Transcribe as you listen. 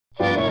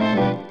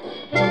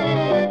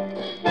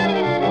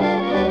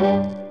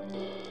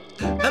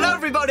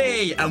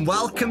everybody, and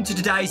welcome to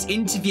today's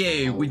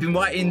interview. We've been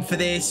waiting for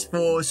this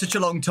for such a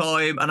long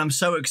time, and I'm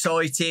so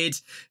excited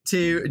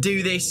to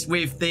do this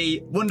with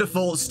the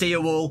wonderful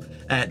Steelwool,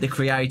 the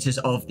creators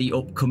of the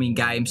upcoming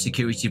game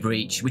Security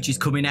Breach, which is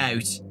coming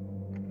out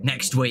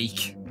next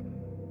week.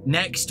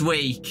 Next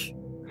week.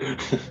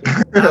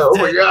 Oh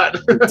my god.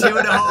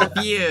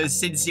 2.5 years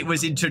since it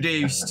was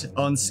introduced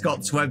on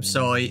Scott's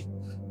website.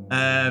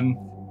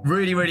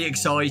 Really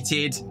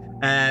excited.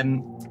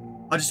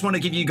 I just want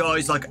to give you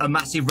guys like a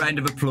massive round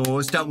of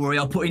applause. Don't worry,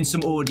 I'll put in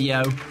some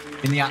audio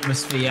in the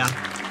atmosphere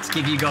to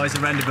give you guys a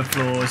round of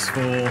applause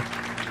for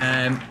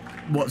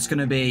what's going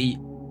to be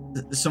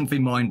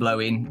something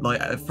mind-blowing.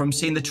 Like from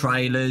seeing the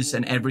trailers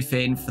and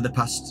everything for the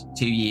past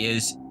 2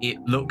 years, it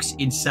looks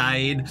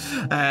insane.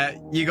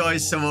 You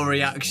guys saw our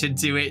reaction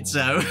to it,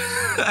 so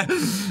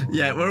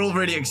yeah, we're all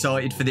really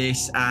excited for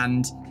this.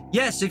 And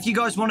yeah, so if you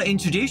guys want to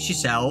introduce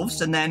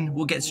yourselves, and then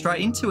we'll get straight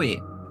into it.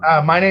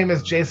 My name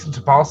is Jason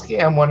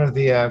Topolsky. I'm one of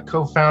the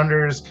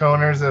co-founders,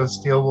 co-owners of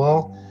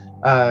Steelwool,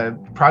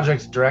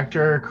 project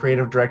director,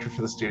 creative director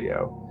for the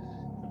studio.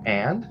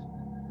 And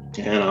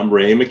I'm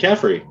Ray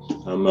McCaffrey.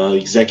 I'm an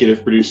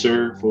executive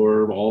producer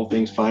for all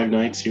things Five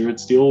Nights here at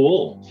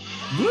Steelwool.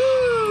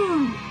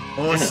 Woo!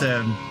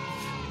 Awesome.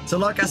 Yeah. So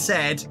like I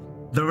said,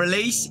 the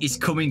release is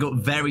coming up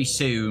very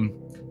soon.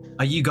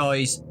 Are you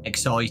guys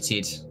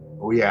excited?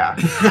 Oh yeah.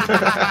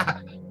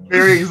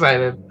 Very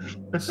excited.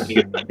 I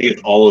think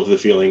it's all of the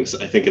feelings.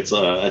 I think it's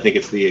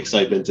the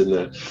excitement and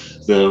the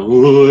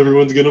oh,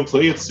 everyone's gonna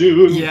play it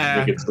soon. Yeah.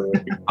 I think it's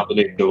a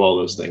combination of all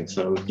those things.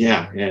 So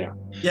yeah.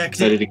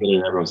 Excited to get it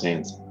in everyone's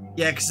hands.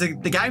 Yeah, because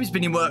the game's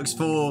been in works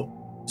for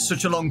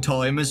such a long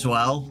time as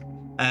well.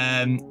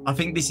 I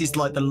think this is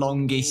like the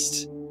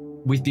longest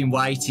we've been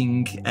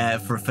waiting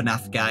for a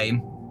FNAF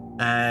game.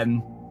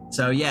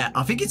 So yeah,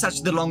 I think it's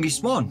actually the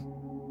longest one.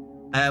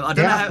 I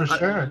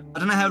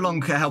don't know how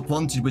long Help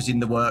Wanted was in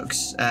the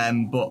works,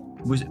 but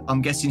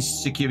I'm guessing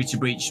Security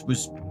Breach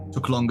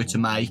took longer to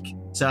make.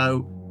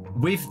 So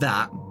with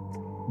that,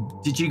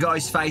 did you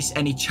guys face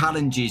any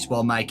challenges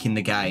while making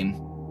the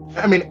game?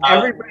 I mean,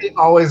 everybody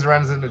always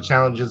runs into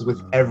challenges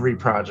with every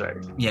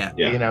project. Yeah.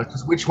 You know,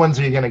 because which ones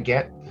are you gonna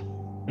get?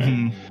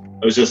 Mm-hmm.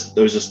 I was just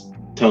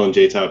telling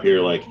Jtop here,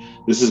 like,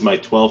 this is my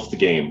 12th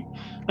game.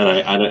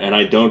 And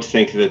I don't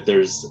think that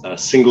there's a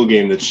single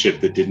game that's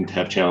shipped that didn't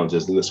have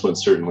challenges, and this one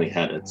certainly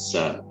had its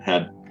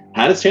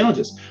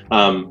challenges.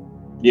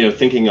 You know,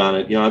 thinking on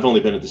it, you know, I've only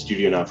been at the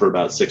studio now for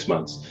about 6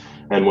 months,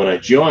 and when I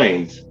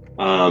joined,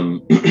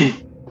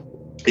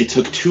 it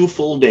took 2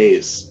 full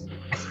days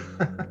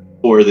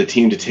for the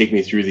team to take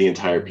me through the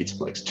entire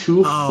Pizzaplex.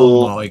 2 full days.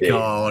 Oh my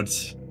god!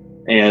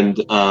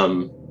 And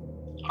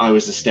I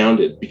was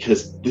astounded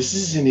because this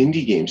is an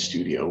indie game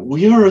studio.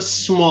 We are a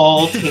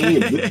small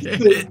team.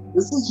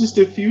 This is just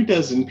a few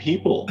dozen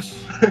people.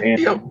 And,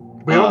 yeah,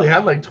 we only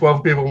had like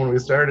 12 people when we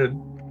started.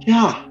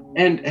 Yeah,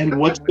 and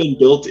what's been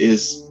built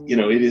is, you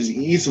know, it is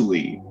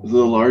easily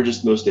the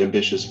largest, most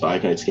ambitious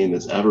Five Nights game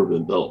that's ever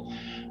been built.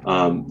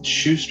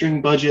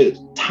 Shoestring budget,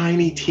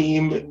 tiny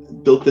team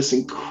built this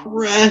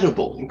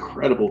incredible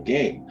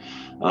game,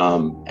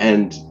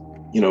 and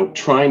you know,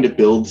 trying to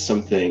build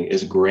something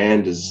as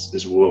grand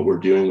as what we're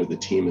doing with the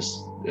team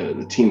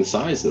the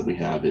size that we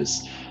have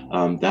is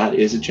that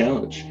is a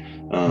challenge,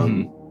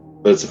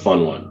 but it's a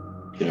fun one.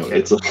 You know,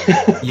 it's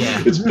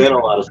it's been a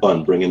lot of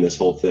fun bringing this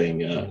whole thing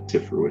to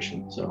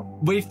fruition. So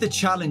with the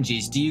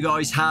challenges, do you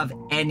guys have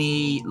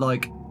any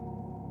like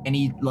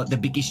the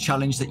biggest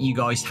challenge that you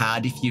guys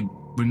had, if you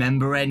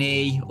remember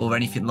any, or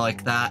anything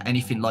like that,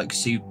 anything like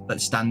soup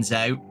that stands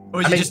out? Or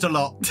is it just a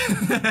lot?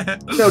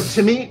 No,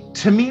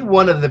 to me,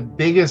 one of the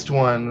biggest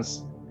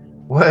ones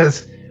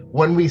was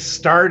when we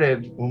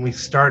started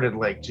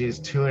like, geez,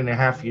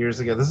 2.5 years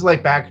ago. This is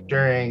like back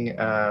during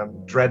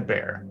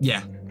Dreadbear.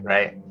 Yeah.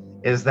 Right.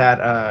 Is that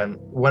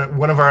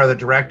one of our other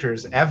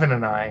directors, Evan,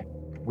 and I,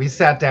 we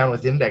sat down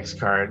with index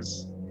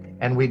cards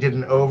and we did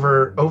an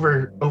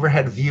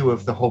overhead view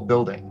of the whole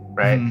building.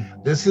 Right.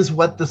 This is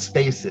what the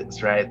space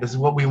is. Right. This is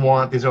what we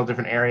want. These are all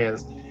different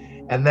areas.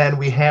 And then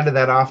we handed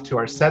that off to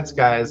our sets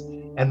guys,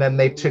 and then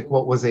they took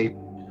what was a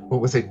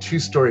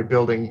 2-story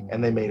building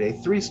and they made a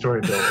 3-story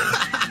building.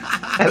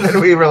 And then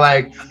we were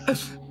like,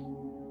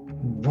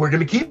 we're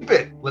gonna keep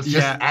it. Let's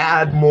just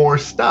add more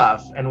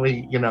stuff. And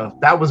we, you know,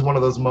 that was one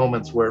of those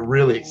moments where it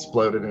really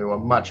exploded into a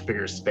much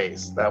bigger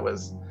space. That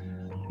was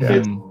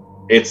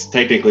it's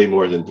technically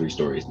more than 3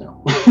 stories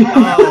now.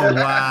 Oh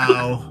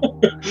wow.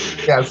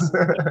 Yes.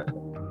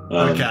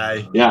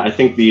 Okay. Yeah, I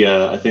think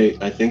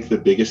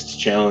the biggest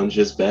challenge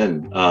has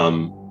been,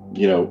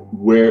 you know,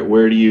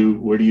 where do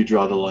you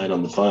draw the line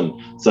on the fun?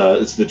 So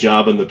it's the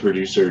job on the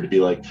producer to be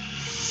like,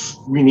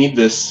 we need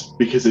this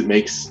because it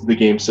makes the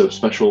game so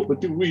special, but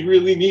do we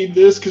really need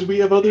this because we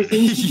have other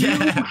things to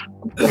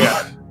do?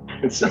 Yeah.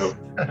 And so,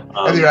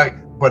 and you're like,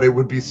 but it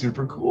would be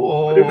super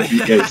cool.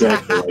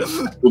 Exactly.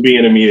 Like, we'll be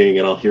in a meeting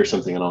and I'll hear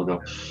something and I'll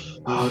go,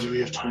 oh, do we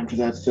have time for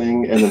that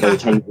thing? And then by the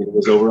time the meeting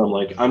was over, I'm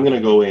like, I'm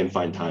gonna go away and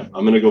find time.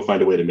 I'm gonna go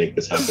find a way to make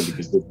this happen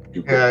because this is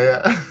too cool.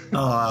 Yeah.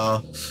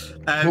 Oh.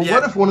 Well,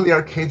 what if one of the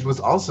arcades was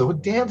also a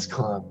dance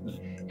club?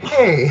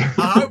 Hey.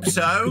 I hope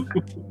so.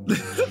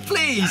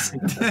 Please.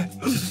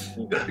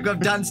 We've got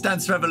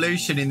Dance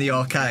Revolution in the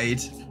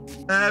arcade.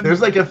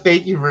 There's like a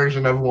fakey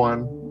version of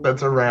one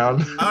that's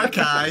around.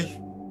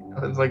 Okay.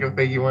 It's like a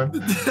fakey one.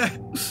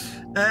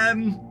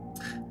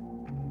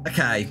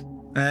 Okay.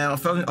 I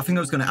think I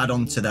was going to add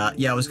on to that.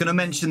 Yeah, I was going to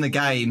mention the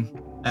game.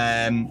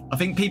 I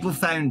think people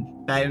found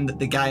that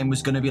the game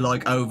was going to be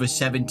like over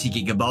 70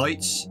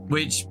 gigabytes,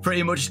 which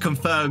pretty much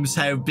confirms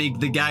how big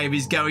the game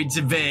is going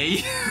to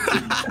be.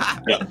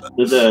 Yeah,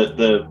 for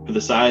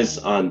the size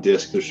on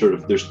disc,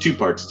 there's two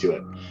parts to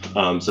it.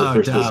 So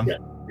first is,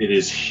 it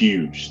is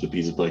huge. The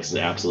piece of place is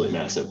absolutely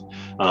massive.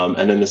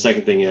 And then the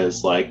second thing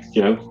is, like,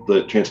 you know,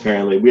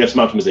 transparently, we have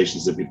some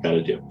optimizations that we've got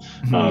to do.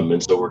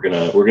 And so we're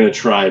gonna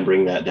try and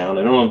bring that down.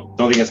 I don't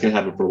think that's gonna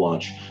happen for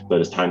launch,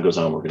 but as time goes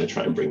on, we're gonna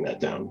try and bring that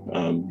down.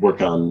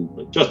 Work on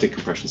adjusting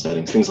compression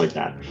settings, things like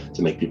that,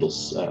 to make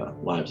people's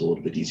lives a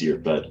little bit easier.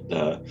 But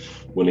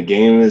when a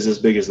game is as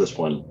big as this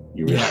one,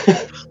 you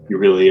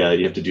really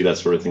you have to do that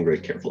sort of thing very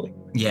carefully.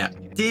 Yeah.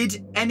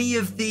 Did any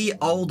of the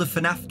older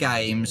FNAF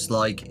games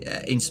like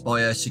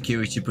inspire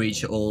Security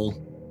Breach at all?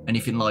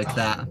 Anything like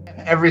that?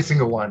 Every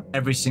single one.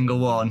 Every single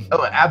one.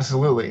 Oh,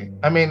 absolutely.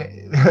 I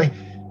mean,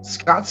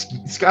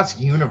 Scott's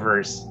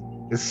universe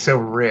is so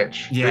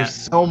rich. Yeah. There's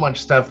so much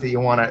stuff that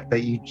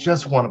you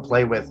just want to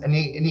play with, and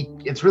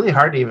it's really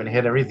hard to even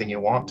hit everything you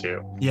want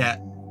to. Yeah.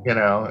 You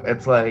know,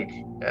 it's like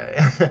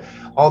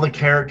all the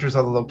characters,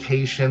 all the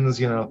locations.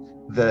 You know,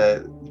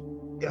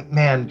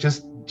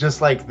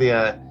 just like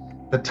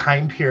the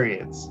time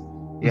periods.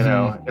 You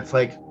know, it's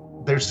like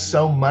there's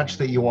so much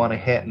that you want to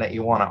hit and that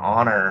you want to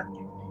honor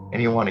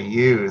and you want to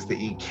use that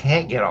you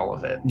can't get all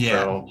of it.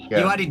 Yeah. So, You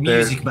added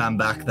Music Man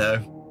back though.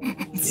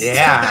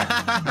 Yeah.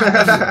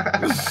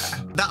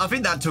 I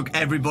think that took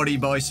everybody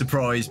by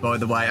surprise, by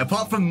the way.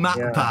 Apart from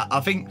Matt Pat. I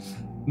think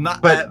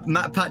Matt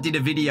Pat did a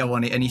video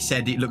on it and he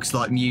said it looks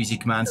like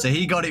Music Man, so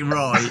he got it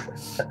right.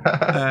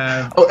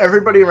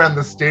 Everybody around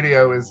the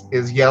studio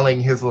is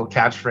yelling his little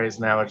catchphrase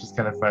now, which is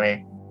kind of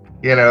funny.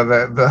 You know,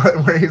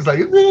 the where he's like,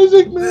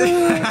 Music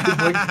Man.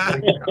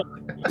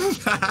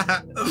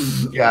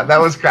 Yeah, that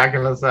was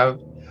cracking us up.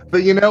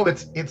 But you know,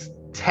 it's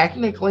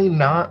technically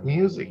not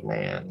Music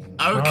Man.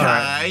 Okay.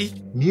 Right.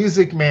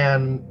 Music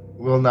Man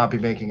will not be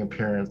making an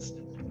appearance.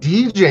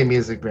 DJ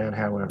Music Man,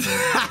 however.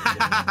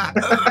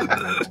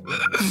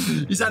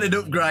 He's had an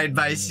upgrade,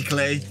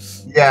 basically.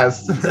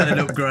 Yes. He's had an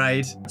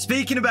upgrade.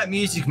 Speaking about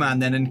Music Man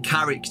then and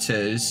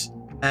characters,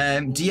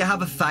 do you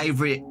have a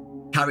favourite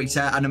character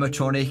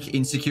animatronic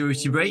in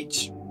Security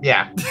Breach?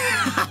 Yeah.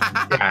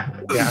 Yeah.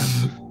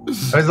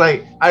 I was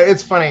like,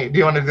 it's funny. Do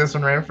you want to do this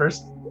one right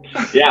first?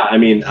 Yeah, I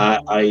mean,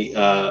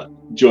 I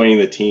joining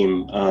the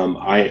team,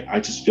 I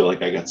just feel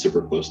like I got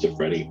super close to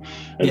Freddy,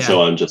 and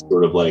so I'm just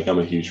sort of like, I'm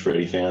a huge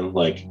Freddy fan.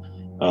 Like,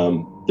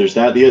 there's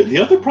that. The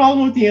other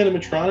problem with the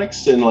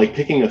animatronics and like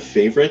picking a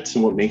favorite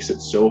and what makes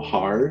it so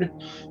hard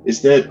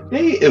is that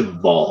they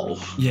evolve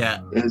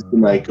as the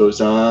night goes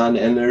on,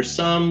 and there's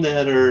some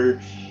that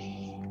are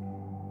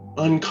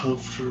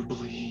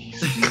uncomfortably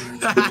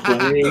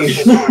playing.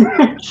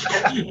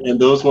 And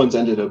those ones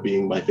ended up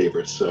being my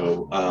favorites.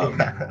 So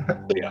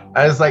yeah,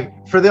 I was like,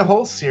 for the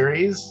whole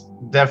series,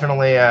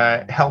 definitely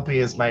Helpy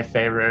is my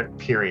favorite,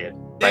 period.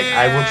 Like,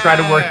 I will try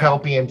to work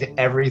Helpy into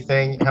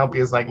everything. Helpy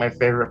is like my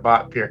favorite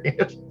bot,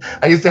 period.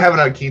 I used to have it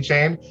on a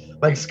keychain.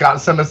 Like,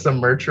 Scott sent us some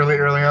merch really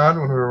early on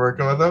when we were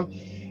working with him.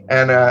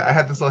 And I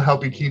had this little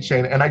Helpy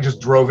keychain, and I just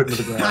drove it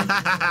into the ground.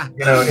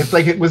 You know, it's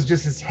like it was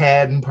just his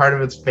head and part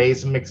of its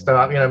face mixed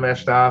up, you know,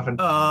 meshed off, and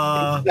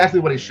it's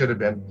exactly what he should have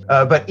been.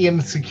 But in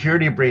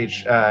Security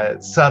Breach,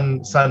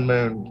 Sun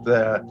Moon,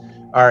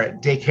 our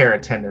daycare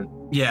attendant,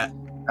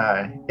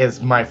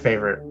 is my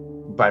favorite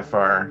by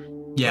far.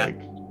 Yeah,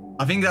 like,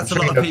 I think that's a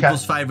lot of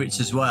people's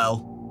favorites as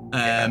well.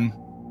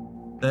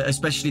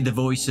 Especially the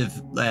voice of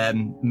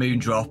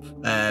Moondrop.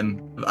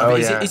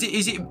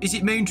 Is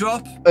it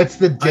Moondrop? It's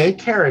the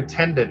daycare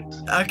attendant.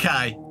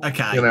 Okay.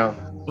 You know,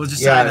 we'll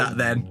just say that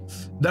then.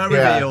 No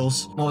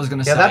reveals. What was I going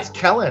to say? Yeah, that's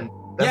Kellen.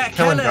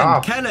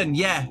 Kellen.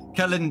 Yeah,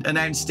 Kellen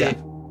announced it.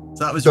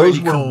 So that was Those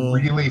really cool. Were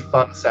really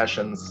fun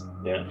sessions.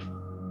 Yeah.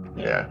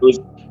 It was.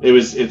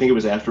 I think it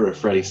was after a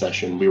Freddy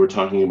session. We were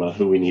talking about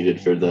who we needed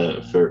for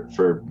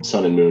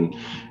Sun and Moon,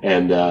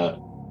 and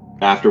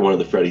after one of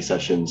the Freddy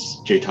sessions,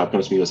 Jtop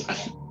comes to me and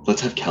goes,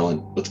 let's have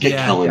Kellen. Let's get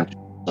Kellen.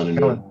 Sun and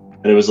Moon.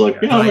 And it was like,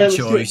 great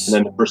choice. And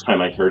then the first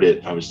time I heard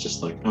it, I was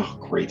just like, oh,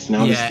 great.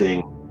 Now this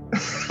thing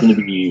is going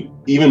to be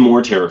even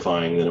more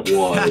terrifying than it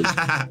was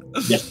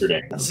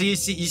yesterday. So you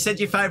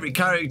said your favourite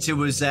character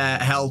was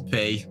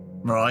Helpy,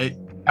 right?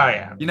 Oh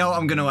yeah. You know what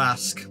I'm going to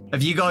ask?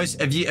 Have you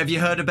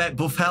heard about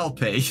Buff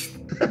Helpy?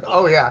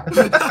 Oh yeah.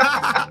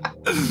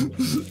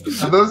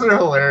 Those are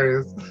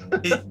hilarious.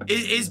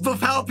 Is Buff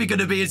Helpy going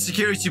to be in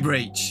Security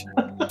Breach?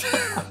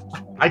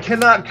 I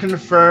cannot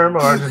confirm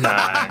or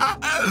deny.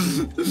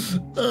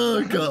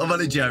 Oh god, I'm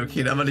only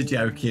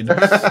joking.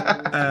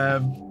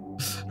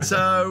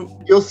 So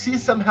you'll see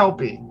some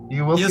Helpy.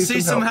 You'll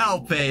see some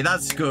Helpy.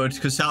 That's good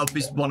because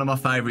Helpy's one of my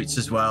favourites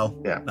as well.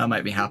 Yeah, that'll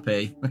make me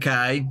happy.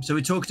 Okay, so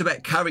we talked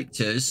about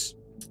characters.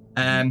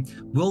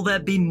 Will there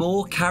be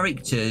more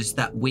characters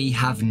that we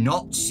have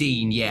not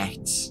seen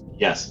yet?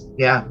 Yes.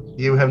 Yeah,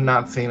 you have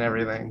not seen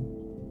everything.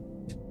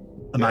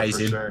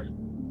 Amazing. Yeah, for sure.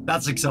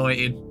 That's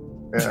exciting.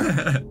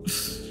 Yeah.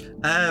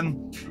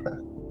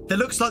 There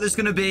looks like there's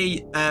going to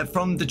be,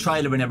 from the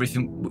trailer and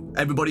everything,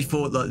 everybody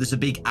thought that there's a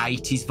big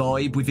 80s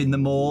vibe within the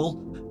mall.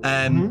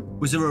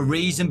 Was there a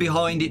reason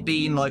behind it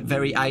being like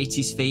very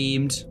 80s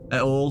themed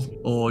at all,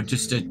 or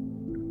just a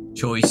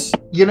choice?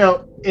 You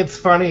know, it's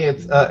funny.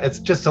 It's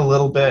just a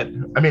little bit.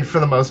 I mean, for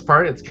the most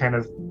part, it's kind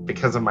of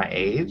because of my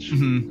age.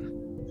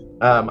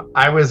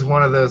 I was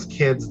one of those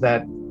kids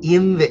that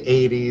in the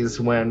 80s,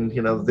 when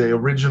the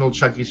original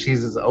Chuck E.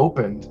 Cheese's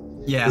opened,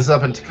 this is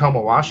up in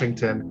Tacoma,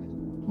 Washington.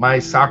 My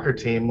soccer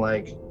team,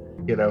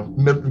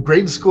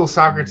 grade school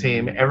soccer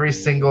team, every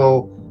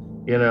single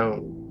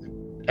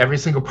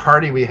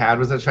party we had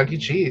was at Chuck E.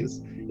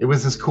 Cheese. It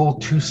was this cool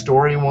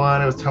 2-story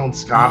one. I was telling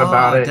Scott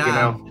about it.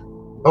 Damn.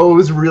 Oh, it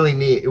was really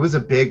neat. It was a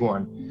big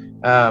one.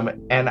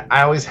 And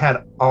I always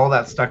had all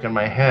that stuck in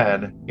my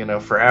head,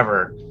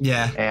 forever.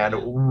 Yeah. And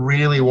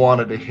really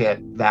wanted to hit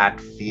that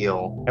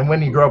feel. And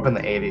when you grow up in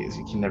the 80s,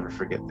 you can never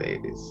forget the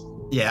 80s.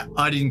 Yeah,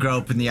 I didn't grow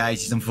up in the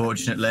 80s,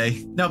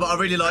 unfortunately. No, but I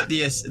really like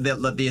the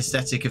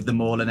aesthetic of the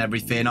mall and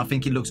everything. I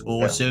think it looks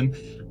awesome.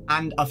 Yeah.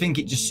 And I think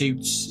it just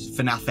suits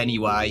FNAF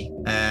anyway.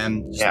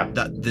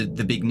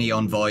 The big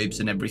neon vibes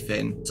and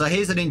everything. So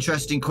here's an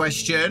interesting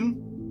question.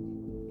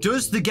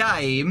 Does the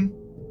game...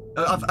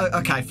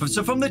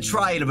 so from the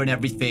trailer and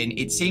everything,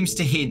 it seems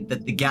to hint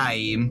that the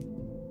game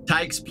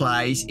takes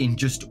place in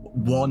just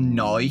one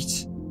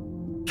night.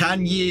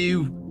 Can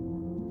you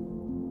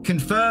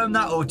confirm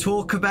that or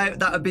talk about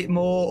that a bit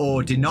more,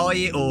 or deny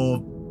it,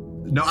 or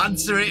not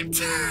answer it?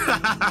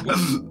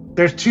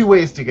 There's 2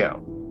 ways to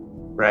go,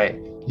 right?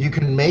 You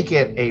can make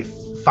it a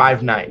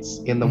 5 nights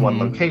in the one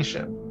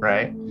location,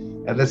 right?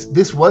 And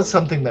this was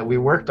something that we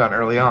worked on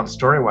early on,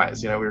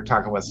 story-wise. We were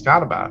talking with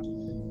Scott about.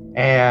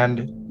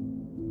 And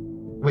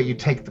you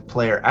take the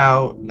player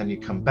out, and then you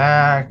come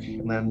back,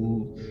 and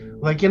then,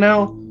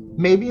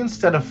 maybe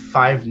instead of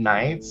 5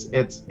 nights,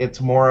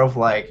 it's more of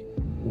like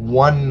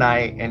 1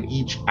 night, and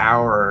each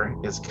hour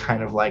is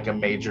kind of like a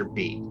major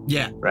beat.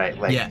 Yeah. Right.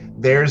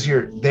 There's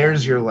your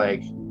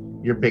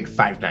big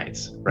 5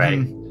 nights.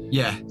 Right.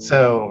 Yeah.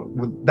 So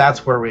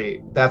that's where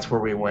we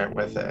went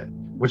with it,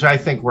 which I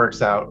think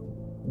works out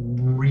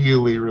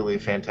really, really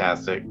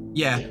fantastic.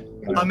 Yeah.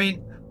 I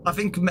mean, I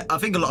think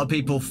a lot of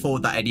people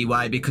thought that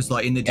anyway, because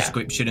in the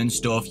description and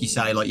stuff, you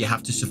say you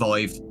have to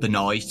survive the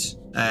night.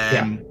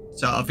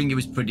 So I think it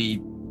was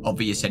pretty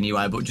obvious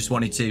anyway, but just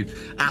wanted to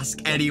ask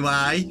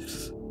anyway.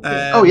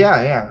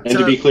 And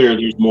to be clear,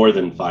 there's more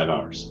than 5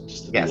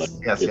 hours. Yes.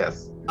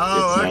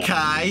 Oh,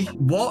 okay.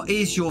 What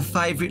is your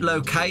favorite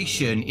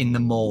location in the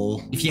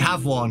mall, if you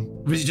have one?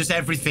 Or is it just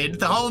everything,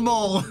 the whole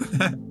mall?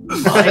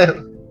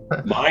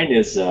 Mine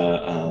is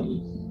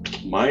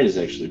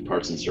actually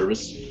parts and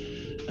service,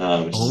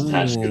 which is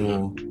attached to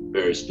a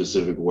very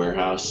specific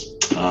warehouse.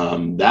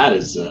 That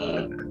is,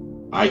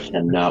 I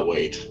cannot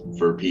wait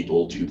for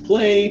people to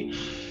play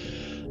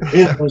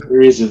in those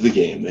areas of the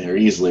game. They are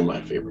easily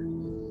my favorite.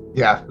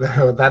 Yeah,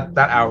 that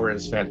hour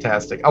is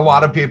fantastic. A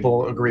lot of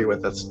people agree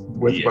with us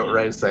with what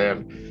Ray's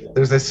saying.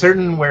 There's a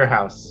certain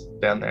warehouse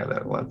down there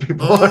that a lot of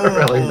people are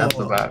really nuts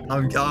about.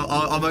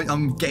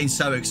 I'm getting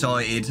so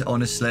excited,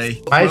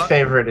 honestly. My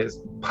favorite is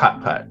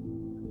putt-putt.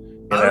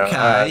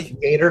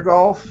 Gator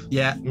golf.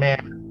 Yeah,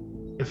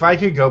 man, if I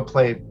could go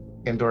play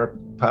indoor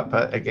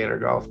putt-putt at Gator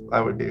Golf,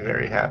 I would be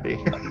very happy.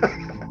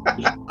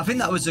 I think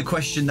that was a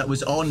question that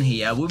was on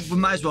here. We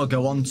might as well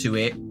go on to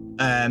it.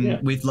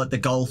 With the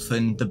golf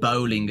and the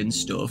bowling and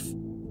stuff.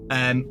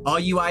 Are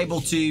you able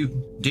to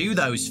do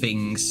those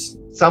things?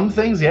 Some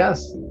things,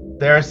 yes.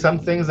 There are some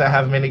things that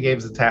have mini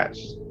games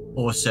attached.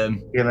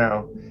 Awesome.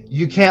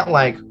 You can't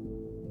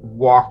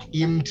walk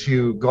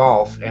into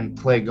golf and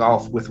play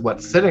golf with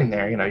what's sitting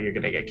there. You're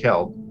gonna get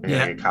killed. You're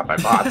gonna get caught by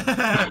bots.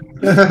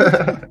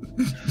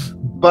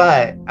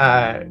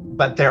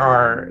 But there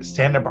are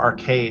stand-up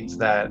arcades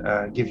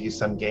that give you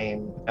some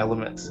game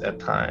elements at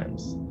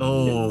times.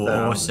 Oh,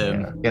 so,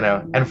 awesome!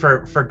 And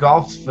for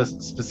golf,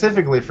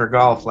 specifically for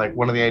golf,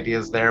 one of the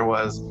ideas there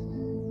was,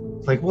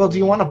 well, do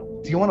you want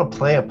to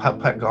play a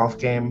putt-putt golf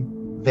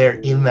game there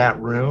in that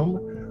room,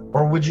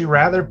 or would you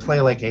rather play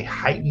a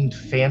heightened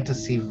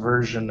fantasy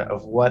version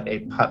of what a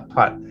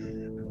putt-putt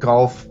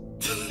golf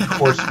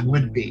course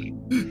would be?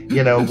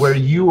 Where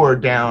you are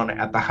down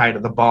at the height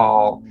of the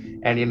ball.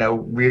 And,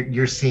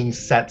 you're seeing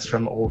sets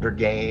from older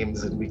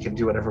games, and we can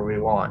do whatever we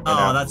want.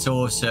 Oh, that's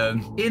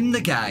awesome. In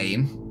the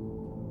game,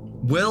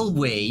 will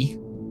we,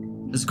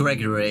 as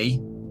Gregory,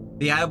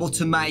 be able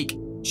to make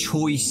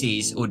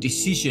choices or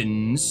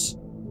decisions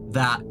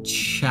that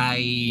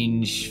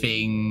change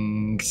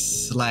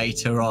things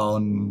later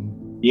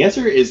on? The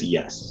answer is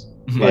yes.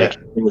 like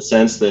in the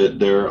sense that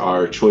there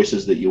are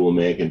choices that you will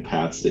make and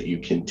paths that you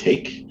can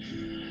take,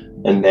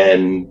 and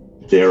then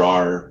there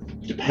are,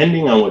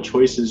 depending on what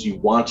choices you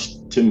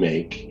want to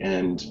make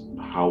and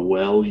how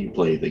well you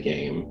play the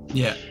game,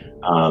 you'll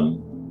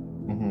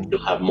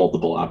have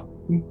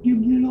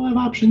you'll have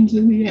options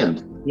in the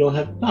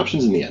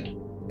end.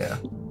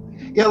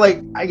 Yeah,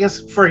 like I guess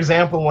for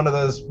example, one of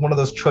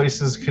those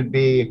choices could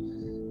be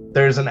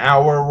there's an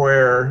hour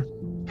where,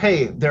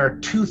 hey, there are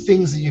two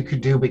things that you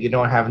could do, but you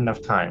don't have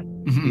enough time.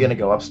 You're gonna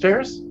go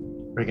upstairs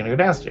or you're gonna go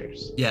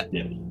downstairs. Yeah.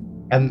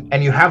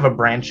 And you have a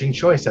branching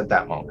choice at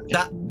that moment.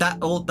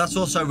 That's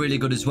also really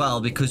good as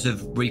well because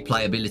of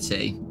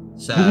replayability.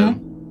 So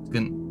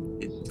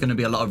it's going to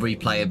be a lot of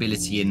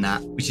replayability in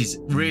that, which is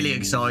really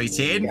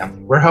exciting. Yeah,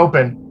 we're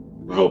hoping.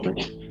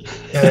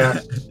 Yeah.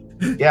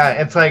 Yeah,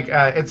 it's like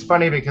it's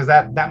funny because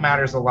that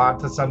matters a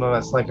lot to some of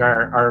us. Like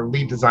our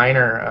lead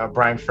designer,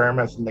 Brian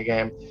Fairmouth in the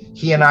game,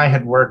 he and I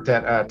had worked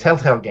at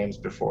Telltale Games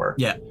before.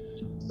 Yeah.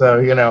 So,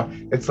 you know,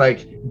 it's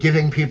like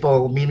giving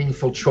people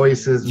meaningful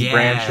choices and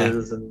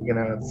branches, and you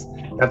know,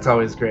 that's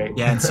always great.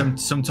 Yeah, and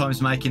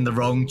sometimes making the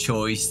wrong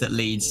choice that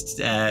leads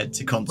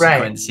to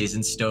consequences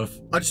and stuff.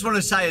 I just want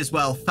to say as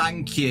well,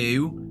 thank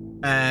you,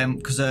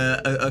 because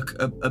a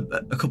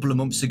couple of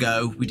months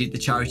ago we did the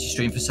charity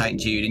stream for St.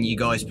 Jude, and you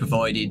guys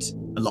provided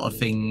a lot of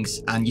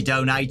things, and you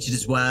donated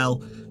as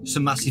well.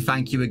 So massive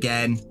thank you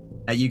again.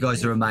 You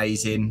guys are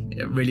amazing.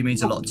 It really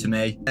means a lot to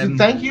me.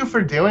 Thank you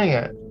for doing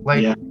it.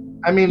 Like.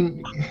 I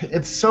mean,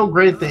 it's so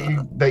great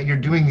that you're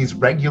doing these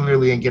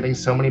regularly and getting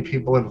so many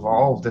people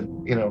involved.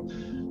 And you know,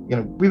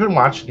 we've been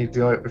watching you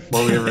do it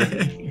before we ever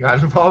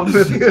got involved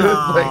with you.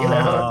 But, you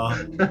know,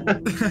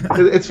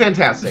 it's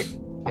fantastic.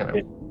 You know,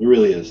 it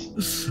really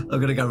is. I'm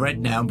gonna go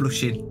red now. I'm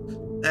blushing.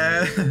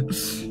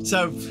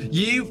 So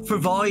you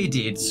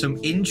provided some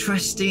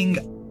interesting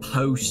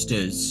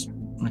posters,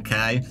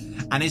 okay,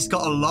 and it's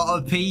got a lot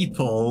of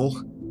people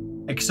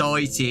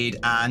excited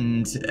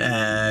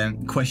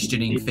and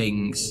questioning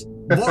things.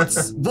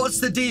 What's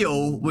the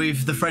deal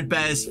with the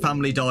Fredbear's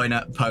Family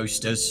Diner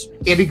posters?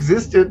 It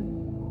existed.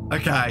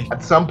 Okay.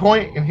 At some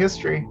point in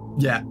history.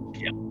 Yeah.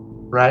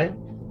 Right?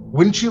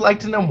 Wouldn't you like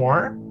to know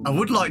more? I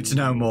would like to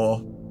know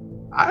more.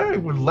 I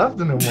would love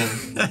to know more.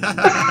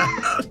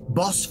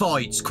 Boss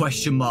fights,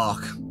 question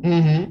mark.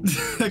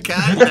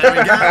 Okay, there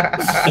we go.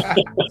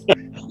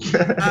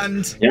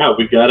 And yeah,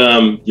 we've got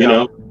you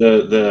know,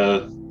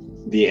 the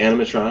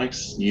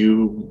animatronics,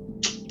 you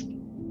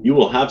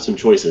will have some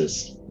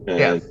choices,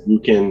 and you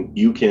can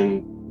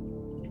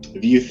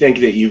if you think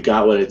that you've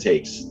got what it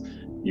takes,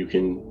 you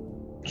can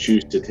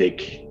choose to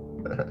take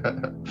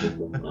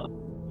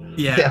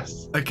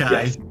Yes. Okay.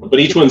 Yes. But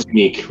each one's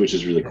unique, which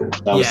is really cool.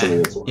 That was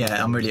something that's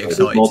I'm really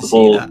excited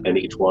multiple, to see that. and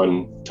each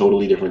one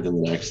totally different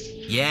than the next.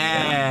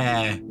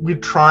 We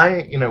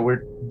try, you know,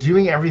 we're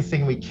doing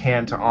everything we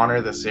can to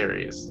honor the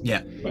series.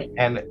 Yeah. Right.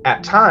 And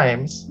at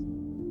times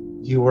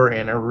you were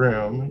in a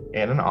room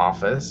in an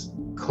office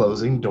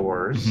closing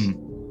doors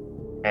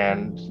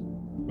and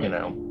you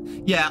know,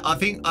 I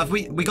think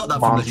we got that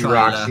Monty, from the trailer.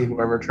 Roxy,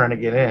 whoever trying to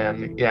get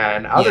in,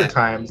 and other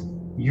times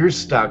you're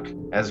stuck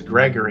as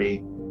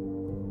Gregory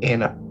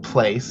in a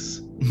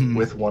place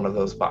with one of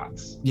those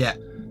bots,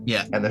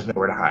 and there's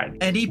nowhere to hide.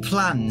 Any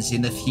plans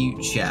in the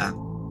future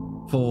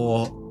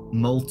for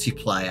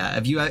multiplayer?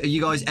 Have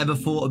you guys ever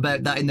thought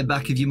about that in the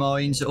back of your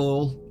minds at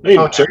all? I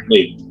mean,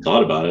 certainly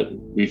thought about it.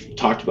 We've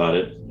talked about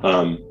it,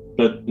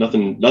 but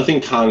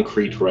nothing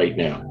concrete right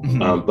now.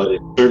 But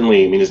it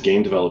certainly, I mean, as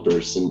game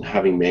developers and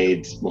having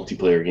made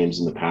multiplayer games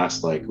in the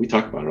past, like we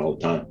talk about it all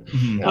the time.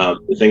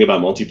 The thing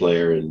about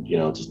multiplayer, and you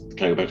know, just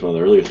kind of go back to one of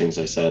the earlier things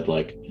I said,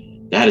 like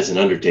that is an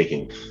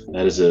undertaking.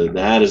 That is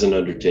an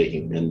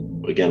undertaking.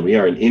 And again, we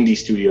are an indie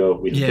studio.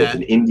 We've built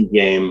an indie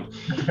game,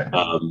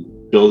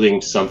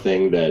 building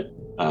something that,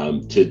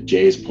 to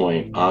Jay's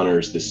point,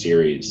 honors the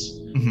series.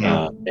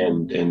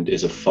 And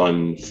is a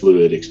fun,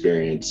 fluid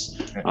experience.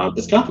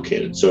 It's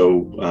complicated, so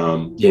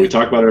we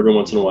talk about it every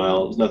once in a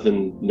while. There's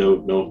nothing,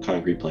 no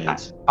concrete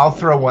plans. I'll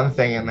throw one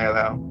thing in there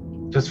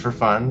though, just for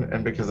fun,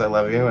 and because I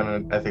love you,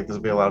 and I think this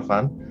will be a lot of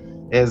fun.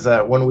 Is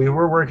when we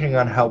were working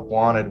on Help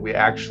Wanted, we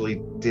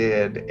actually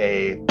did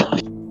a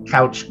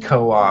couch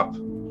co-op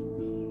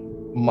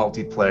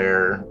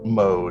multiplayer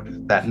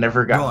mode that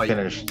never got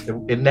finished.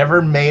 It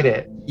never made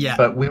it.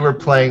 But we were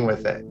playing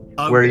with it.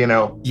 Where, you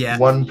know,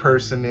 one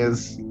person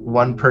is, you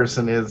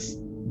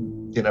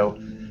know,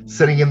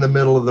 sitting in the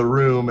middle of the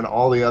room, and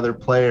all the other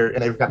players,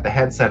 and they've got the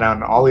headset on,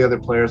 and all the other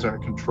players are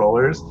in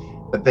controllers,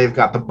 but they've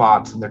got the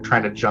bots, and they're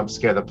trying to jump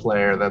scare the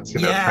player that's,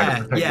 you know,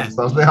 trying to protect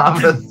themselves in the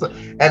office.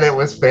 And it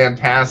was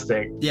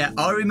fantastic. Yeah,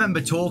 I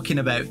remember talking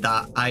about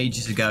that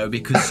ages ago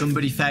because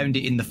somebody found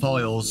it in the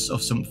files or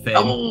something.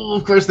 Oh,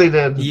 of course they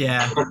did.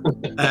 Yeah.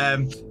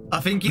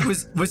 I think it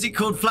was it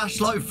called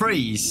Flashlight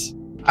Freeze?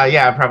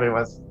 Yeah, it probably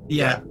was.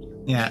 Yeah.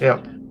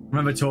 Yep.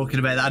 Remember talking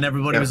about that, and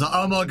everybody was like,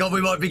 "Oh my god,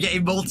 we might be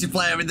getting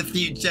multiplayer in the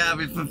future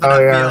with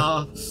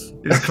VR."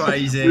 It was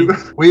crazy.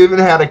 We even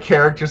had a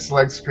character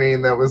select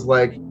screen that was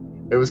like,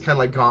 It was kind of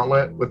like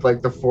Gauntlet with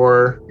like the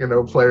 4,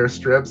 player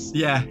strips.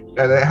 Yeah.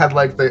 And it had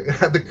like it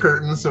had the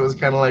curtains, so it was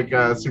kind of like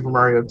Super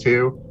Mario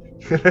 2.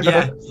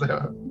 Yeah.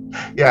 So,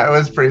 yeah, it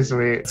was pretty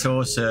sweet. It's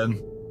awesome.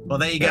 Well,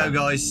 there you go,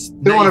 guys.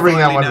 Don't want to bring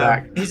that one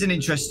back. Here's an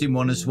interesting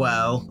one as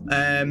well.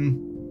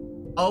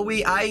 Are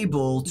we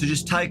able to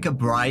just take a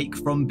break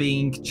from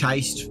being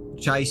chased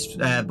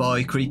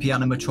by creepy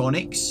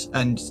animatronics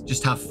and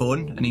just have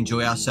fun and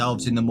enjoy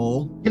ourselves in the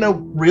mall?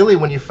 Really,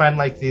 when you find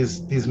like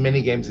these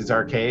mini games, these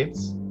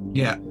arcades,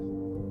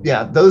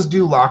 yeah, those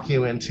do lock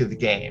you into the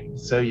game,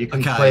 so you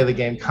can play the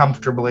game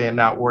comfortably and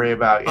not worry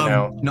about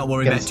not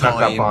worry getting about stuck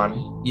time. up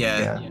on.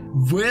 Yeah.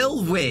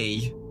 Will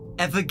we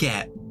ever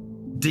get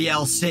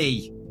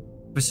DLC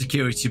for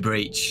Security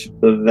Breach?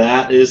 So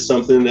that is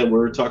something that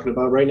we're talking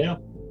about right now.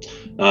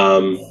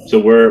 So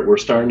we're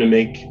starting to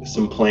make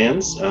some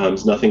plans.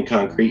 It's nothing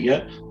concrete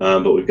yet,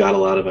 but we've got a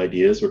lot of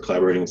ideas. We're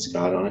collaborating with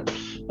Scott on it.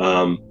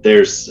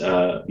 There's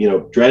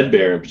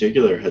Dreadbear in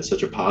particular had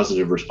such a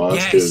positive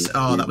response to.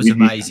 Oh, that was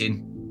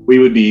amazing. We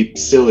would be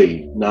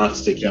silly not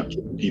to keep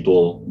giving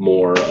people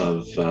more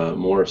of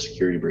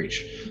Security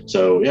Breach.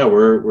 So yeah,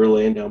 we're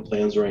laying down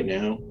plans right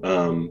now.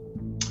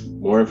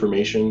 More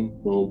information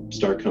will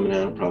start coming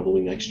out probably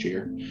next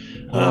year.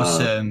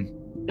 Awesome.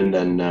 And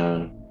then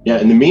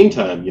in the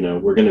meantime,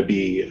 we're gonna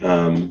be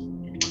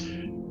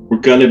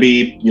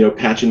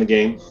patching the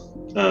game.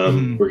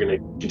 We're gonna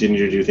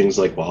continue to do things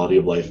like quality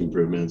of life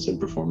improvements and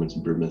performance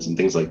improvements and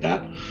things like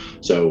that.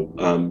 So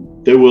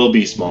there will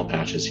be small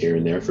patches here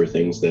and there for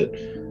things that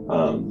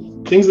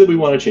we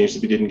want to change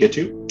that we didn't get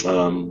to.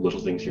 Little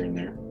things here and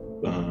there.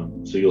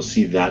 So you'll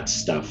see that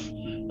stuff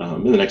in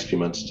the next few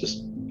months.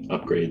 Just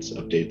upgrades,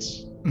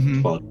 updates,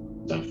 quality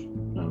stuff.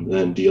 And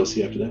then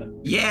DLC after that.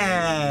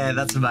 Yeah,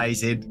 that's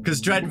amazing.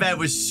 Because Dreadbear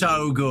was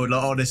so good,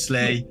 like,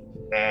 honestly.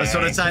 I just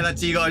want to say that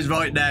to you guys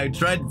right now.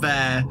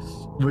 Dreadbear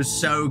was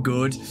so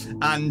good.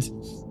 And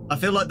I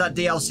feel like that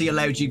DLC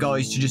allowed you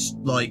guys to just,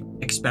 like,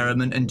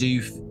 experiment and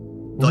do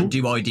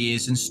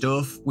ideas and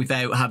stuff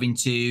without having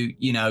to,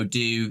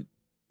 do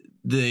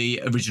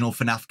the original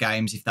FNAF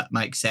games, if that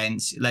makes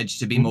sense. It led you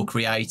to be more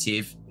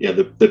creative. Yeah,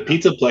 the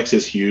Pizzaplex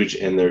is huge,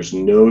 and there's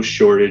no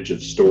shortage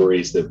of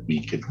stories that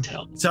we could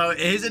tell. So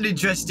here's an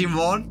interesting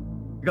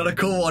one. Got a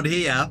cool one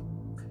here.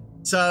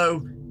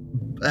 So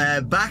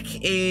back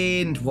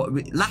in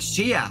last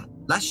year,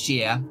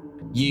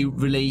 you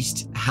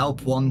released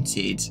Help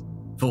Wanted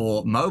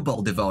for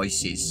mobile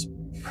devices,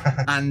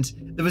 and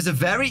there was a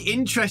very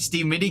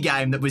interesting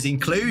minigame that was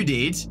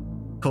included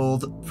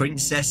called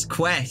Princess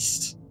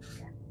Quest.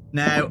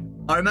 Now,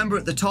 I remember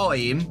at the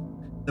time,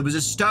 there was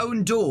a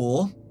stone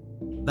door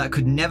that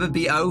could never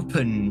be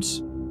opened.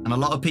 And a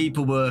lot of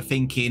people were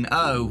thinking,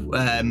 how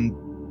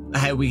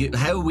are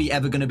we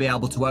ever going to be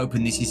able to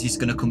open this? Is this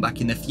going to come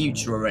back in the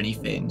future or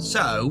anything?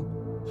 So,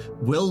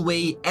 will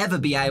we ever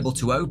be able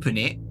to open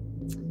it?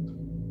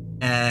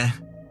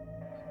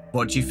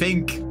 What do you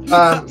think?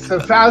 So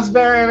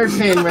Fazbear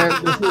Entertainment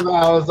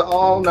disavows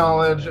all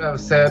knowledge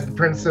of said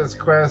Princess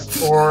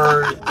Quest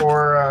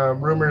or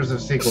rumors of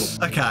sequels.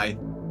 Okay.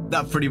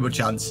 That pretty much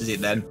answers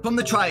it then. From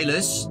the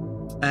trailers,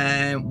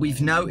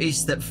 we've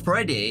noticed that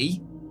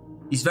Freddy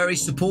is very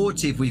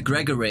supportive with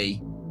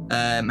Gregory,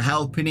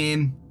 helping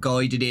him,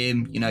 guiding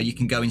him. You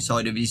can go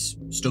inside of his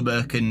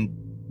stomach and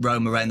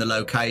roam around the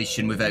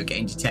location without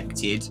getting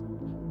detected.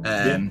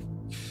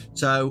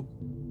 So,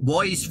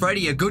 why is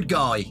Freddy a good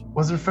guy?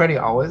 Wasn't Freddy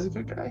always a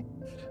good guy?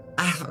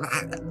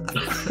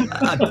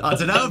 I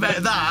don't know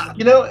about that.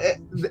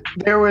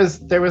 There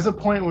was a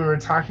point we were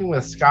talking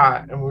with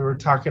Scott, and we were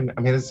talking.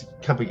 I mean, this is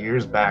a couple of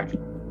years back,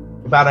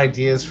 about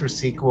ideas for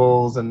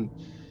sequels, and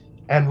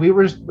we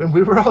were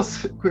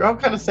all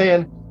kind of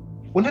saying,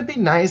 wouldn't it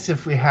be nice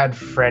if we had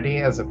Freddy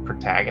as a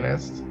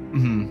protagonist?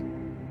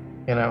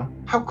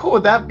 How cool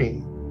would that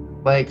be?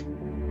 Like,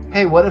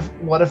 hey, what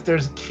if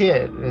there's a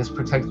kid and is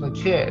protecting the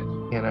kid?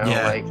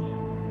 Like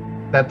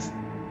that's.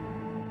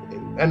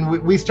 And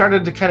we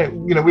started to kind of,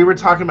 we were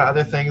talking about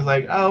other things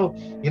like,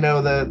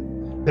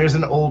 there's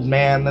an old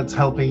man that's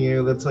helping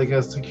you, that's like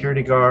a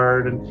security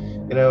guard, and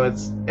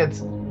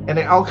and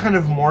it all kind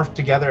of morphed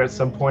together at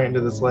some point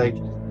into this like,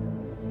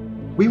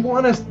 we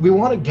want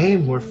a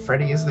game where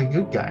Freddy is the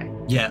good guy.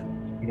 Yeah.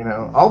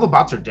 All the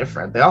bots are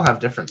different. They all have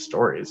different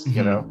stories.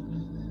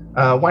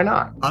 Why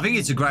not? I think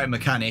it's a great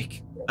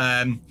mechanic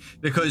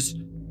because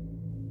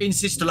in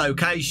Sister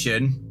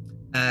Location,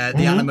 the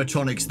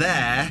animatronics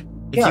there.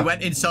 If you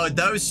went inside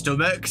those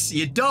stomachs,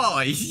 you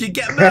die. You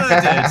get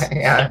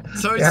murdered.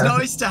 So it's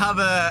nice to have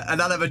an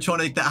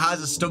animatronic that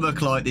has a stomach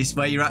like this,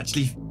 where you're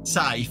actually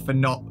safe and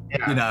not,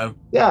 not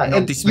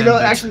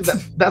dismembered. Actually,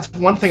 that's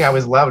one thing I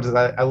always loved. Is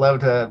I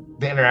loved the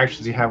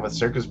interactions you have with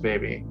Circus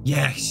Baby.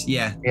 Yes,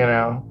 yeah.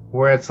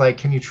 Where it's like,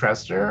 can you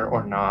trust her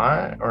or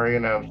not? Or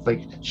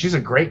like, she's a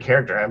great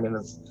character. I mean,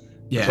 that's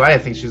why I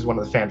think she's one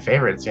of the fan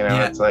favorites.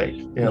 It's like,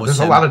 there's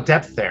a lot of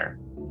depth there.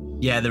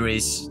 Yeah, there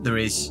is.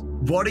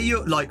 What are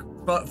you like?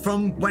 But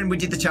from when we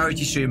did the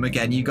charity stream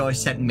again, you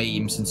guys sent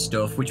memes and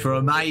stuff, which were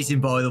amazing,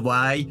 by the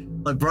way.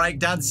 Like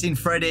breakdancing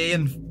Freddy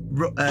and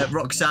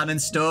Roxanne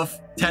and stuff.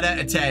 10 out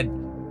of 10.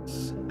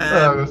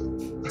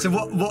 So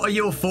what are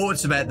your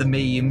thoughts about the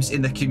memes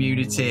in the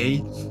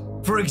community?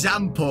 For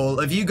example,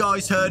 have you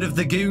guys heard of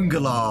the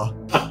Goongalar?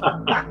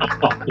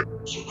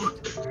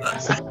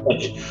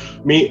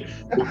 Me,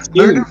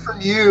 Learn it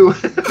from you.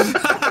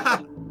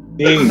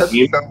 That's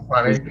so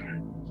funny.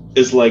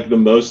 Is like the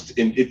most.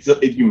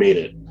 If you made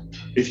it.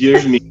 If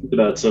there's memes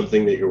about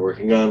something that you're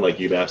working on, like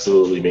you've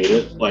absolutely made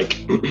it.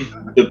 Like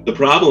the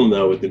problem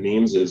though with the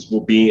memes is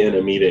we'll be in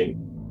a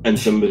meeting and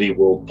somebody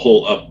will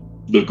pull up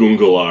the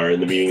Goongalar in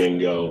the meeting and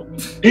go,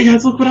 "Hey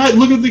guys, look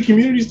at the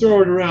community's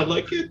throwing around.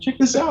 Like, yeah, check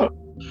this out."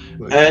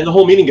 And the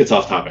whole meeting gets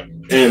off topic.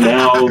 And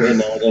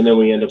then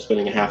we end up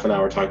spending a half an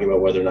hour talking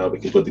about whether or not we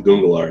can put the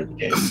Goongalar in the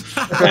game.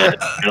 And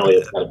finally,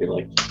 it's got to be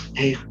like,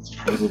 "Hey, it's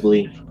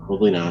probably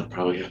not.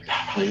 Probably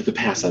have to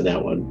pass on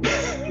that one."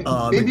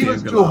 Maybe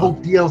let's do a whole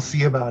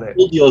DLC about it.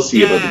 Whole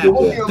DLC about the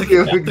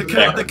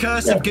Goongalar. The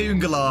curse of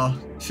Goongalar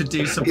should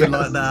do something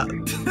like that.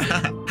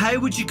 How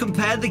would you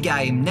compare the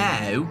game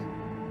now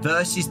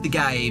versus the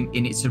game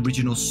in its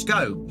original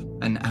scope?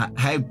 And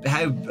how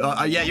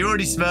yeah, you're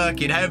already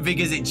smirking. How big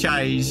has it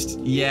changed?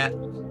 Yeah.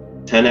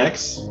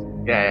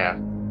 10x? Yeah.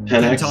 10x?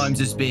 10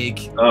 times as big.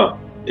 Oh,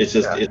 it's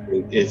just,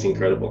 it's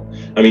incredible.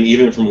 I mean,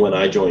 even from when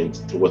I joined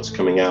to what's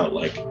coming out,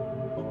 like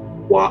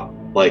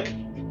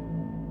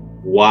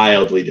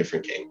wildly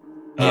different game.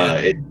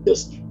 Yeah.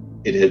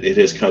 It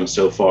has come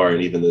so far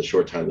in even the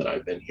short time that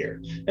I've been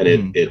here. And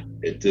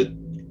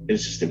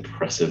it's just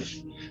impressive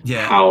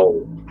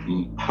how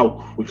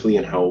quickly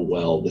and how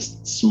well this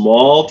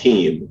small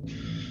team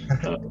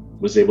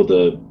was able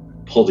to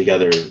pull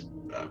together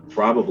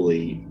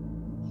probably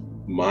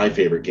my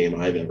favorite game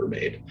I've ever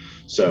made.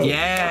 So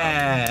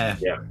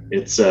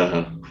it's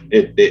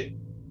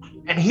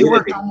and he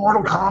worked on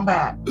Mortal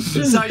Kombat.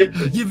 So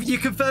you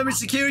confirming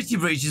Security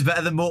Breach is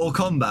better than Mortal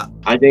Kombat?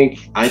 I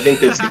think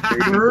that's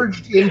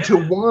merged into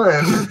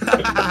one.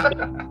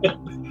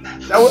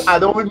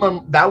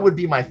 That would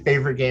be my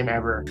favorite game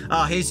ever.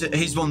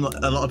 Here's one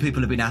that a lot of people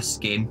have been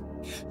asking.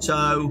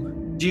 So,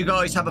 do you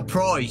guys have a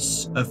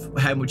price of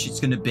how much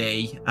it's going to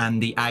be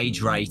and the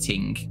age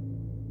rating?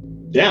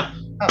 Yeah.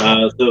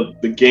 So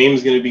the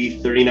game's going to be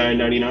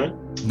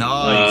 $39.99.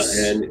 Nice.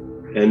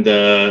 And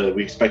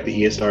we expect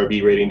the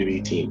ESRB rating to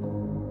be teen.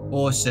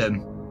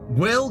 Awesome.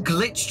 Will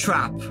Glitch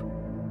Trap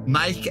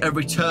make a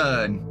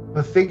return?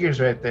 The figure's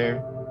right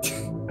there.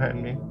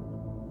 Behind me.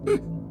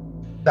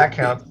 That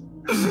counts.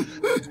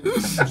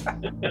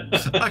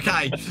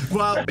 Okay,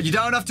 well, you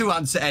don't have to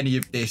answer any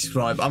of this,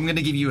 right? But I'm going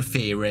to give you a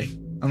theory.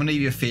 I'm going to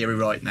give you a theory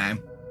right now.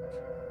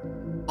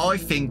 I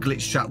think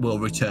Glitch Trap will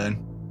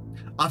return.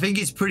 I think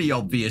it's pretty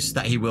obvious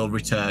that he will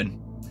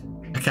return.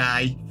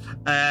 Okay.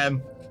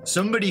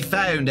 Somebody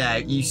found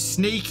out, you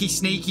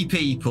sneaky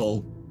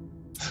people,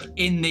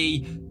 in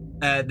the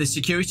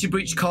Security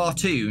Breach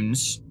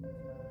cartoons,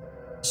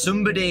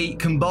 somebody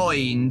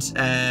combined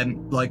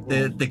like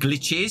the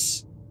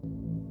glitches,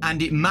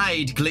 and it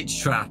made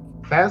Glitch Trap.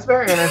 That's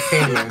very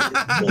entertaining.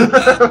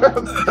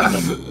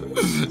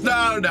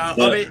 No.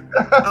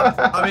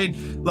 I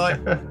mean, like,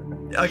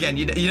 again,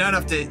 you don't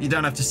have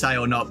to say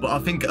or not, but I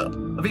think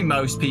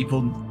most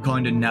people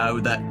kind of know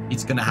that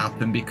it's going to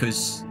happen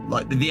because,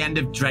 like, the end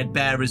of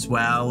Dreadbear as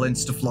well and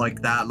stuff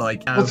like that.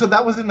 Like, well, so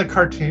that was in the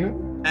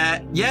cartoon.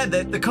 Yeah,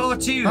 the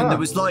cartoon. There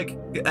was like,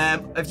 do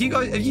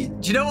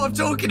you know what I'm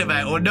talking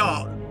about or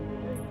not?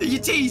 Are you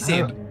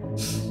teasing?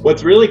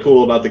 What's really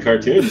cool about the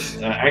cartoons,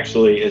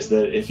 actually, is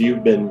that if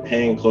you've been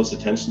paying close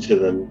attention to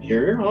them,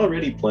 you're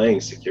already playing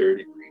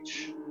Security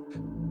Breach.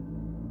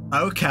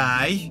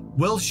 Okay.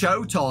 Will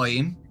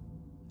Showtime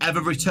ever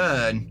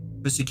return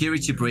for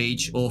Security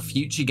Breach or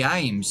future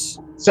games?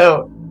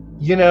 So,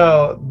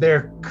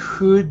 there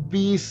could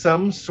be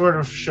some sort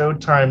of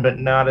Showtime, but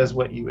not as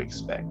what you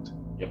expect.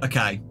 Yep.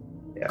 Okay.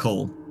 Yeah.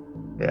 Cool.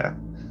 Yeah.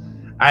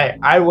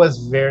 I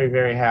was very,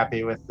 very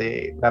happy with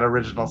that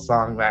original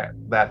song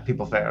that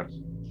people found.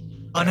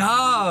 I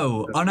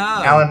know.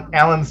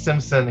 Alan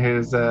Simpson,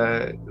 who's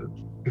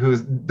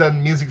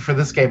done music for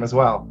this game as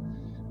well,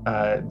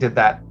 did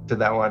that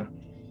one.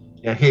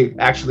 Yeah,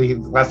 last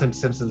name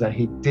Simpsons, and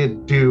he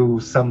did do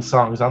some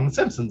songs on The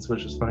Simpsons,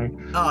 which is funny.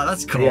 Oh,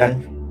 that's cool. Yeah,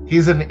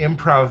 he's an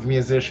improv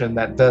musician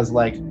that does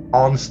like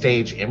on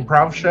stage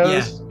improv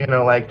shows. Yeah.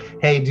 Like,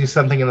 hey, do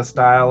something in the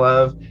style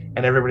of.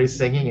 And everybody's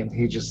singing, and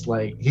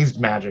he's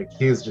magic.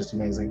 He's just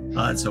amazing.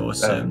 Oh, that's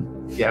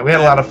awesome. Yeah, we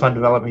had a lot of fun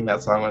developing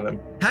that song with him.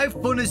 How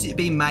fun has it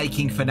been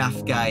making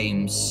FNAF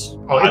games?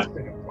 Oh, it's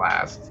been a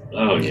blast.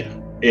 Oh yeah,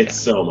 it's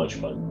so much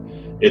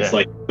fun. It's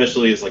like,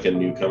 especially as like a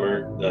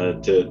newcomer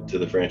to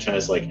the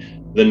franchise, like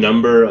the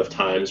number of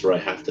times where I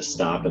have to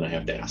stop and I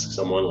have to ask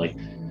someone like,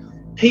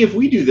 "Hey, if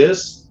we do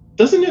this,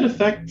 doesn't it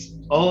affect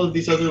all of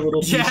these other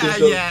little pieces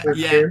yeah.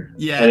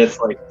 And it's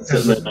like,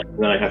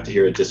 then I have to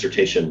hear a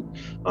dissertation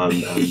on the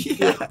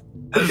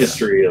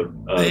history of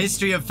the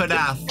history of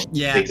FNAF.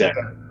 Yeah,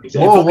 exactly.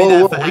 Whoa, we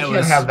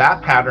can't have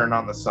that pattern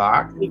on the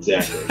sock.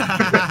 Exactly.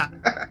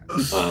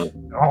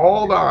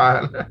 Hold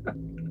on.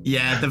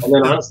 Yeah, and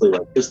then honestly,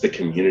 like just the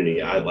community,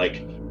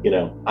 you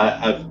know,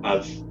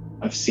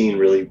 I've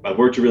seen I've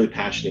worked in really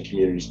passionate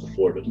communities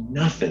before, but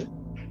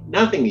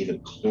nothing even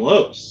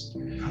close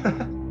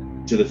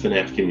to the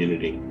FNAF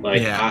community.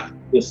 Like,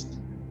 just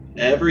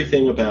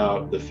everything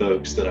about the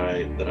folks that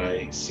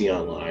I see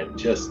online,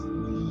 just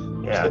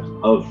they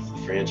love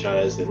the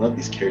franchise. They love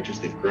these characters.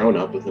 They've grown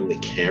up with them. They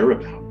care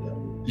about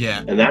them.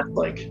 Yeah. And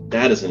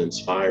that is an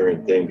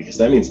inspiring thing, because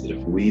that means that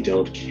if we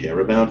don't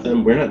care about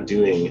them, we're not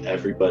doing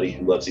everybody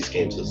who loves these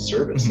games a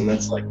service. And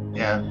that's like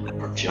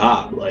our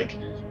job. Like,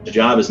 the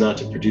job is not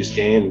to produce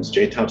games.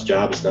 Jtop's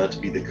job is not to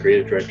be the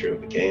creative director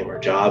of a game. Our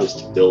job is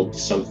to build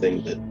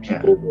something that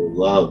people will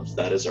love.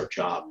 That is our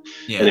job.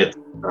 Yeah. And it,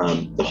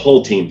 the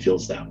whole team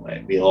feels that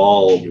way. We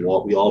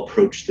all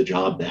approach the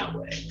job that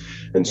way.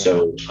 And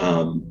so, it's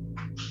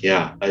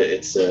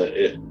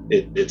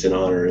an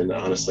honor. And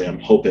honestly, I'm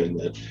hoping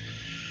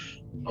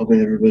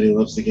everybody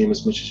loves the game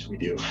as much as we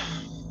do.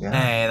 Yeah.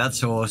 Hey,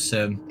 that's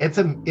awesome. It's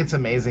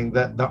amazing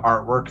that the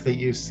artwork that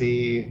you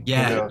see.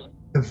 Yeah. You know,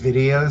 the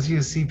videos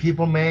you see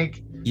people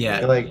make,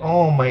 you're like,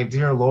 oh my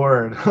dear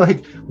Lord.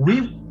 Like,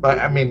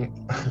 I mean,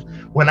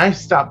 when I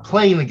stop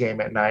playing the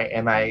game at night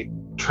and I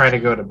try to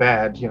go to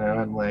bed, you know,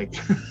 I'm like,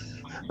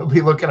 I'll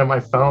be looking at my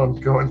phone,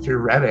 going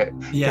through Reddit,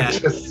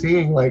 and just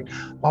seeing like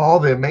all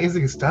the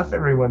amazing stuff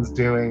everyone's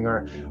doing,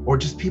 or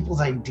just people's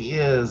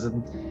ideas.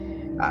 And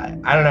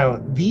I don't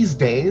know, these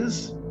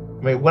days,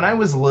 I mean, when I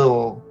was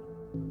little,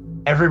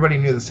 everybody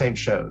knew the same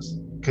shows.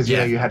 Because, you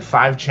know, you had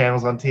 5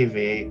 channels on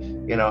TV,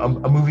 you know,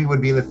 a movie would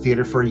be in the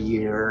theater for a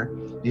year.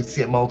 You'd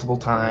see it multiple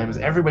times.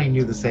 Everybody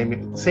knew the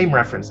same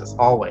references,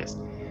 always.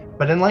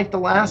 But in like the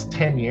last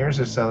 10 years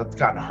or so, it's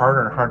gotten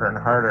harder and harder and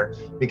harder,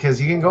 because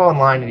you can go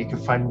online and you can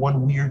find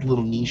one weird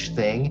little niche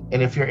thing.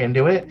 And if you're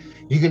into it,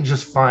 you can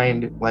just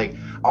find, like,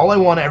 all I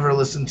want to ever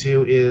listen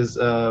to is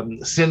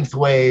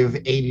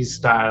synthwave 80s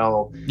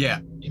style.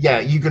 Yeah.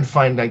 Yeah, you can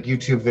find like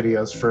YouTube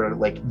videos for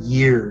like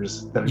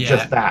years that are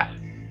just that.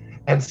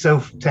 And so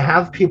to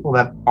have people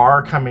that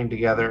are coming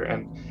together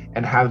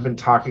and have been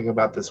talking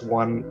about this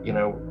one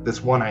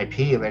IP,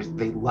 and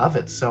they love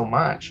it so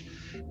much,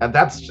 and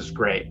that's just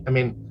great. I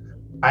mean,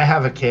 I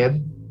have a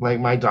kid, like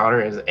my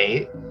daughter is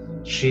 8.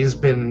 She's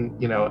been,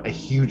 you know, a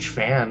huge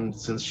fan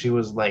since she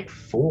was like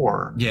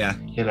 4. Yeah.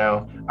 You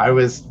know,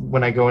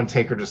 when I go and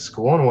take her to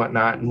school and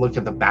whatnot and look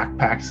at the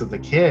backpacks of the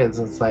kids,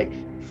 it's like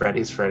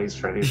Freddy's.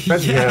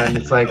 Yeah. And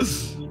it's like,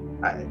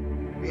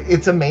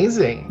 it's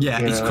amazing. Yeah,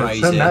 it's crazy.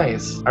 It's so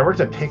nice. I worked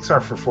at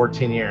Pixar for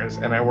 14 years,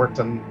 and I worked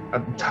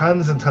on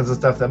tons and tons of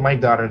stuff that my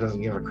daughter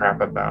doesn't give a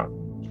crap about.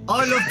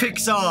 I love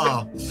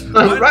Pixar.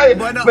 Right.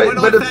 When I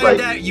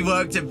found out you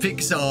worked at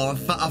Pixar,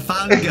 I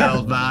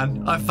fangirled,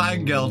 man. I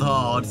fangirled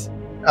hard.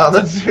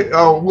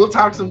 Oh, we'll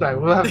talk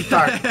sometime. We'll have to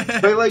talk.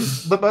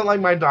 but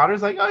like my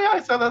daughter's like, oh yeah,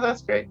 I saw that.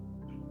 That's great.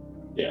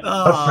 Yeah.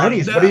 But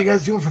Freddy's, what are you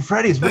guys doing for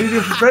Freddy's? What are you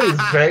doing for Freddy's?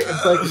 Right?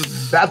 It's like,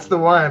 that's the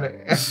one.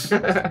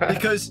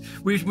 Because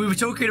we were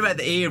talking about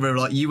the era,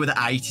 like you were the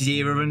 80s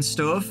era and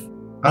stuff.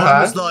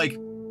 Mine was like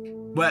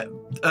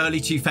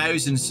early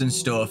 2000s and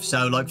stuff.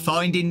 So like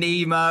Finding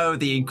Nemo,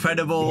 The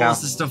Incredibles and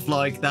stuff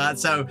like that.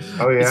 So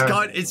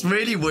it's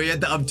really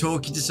weird that I'm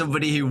talking to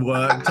somebody who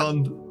worked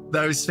on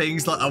those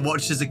things. Like I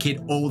watched as a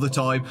kid all the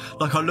time.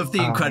 Like I love The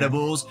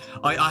Incredibles.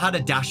 I had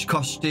a Dash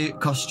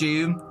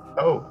costume.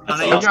 Oh,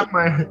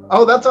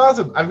 that's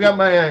awesome. I've got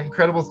my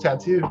Incredibles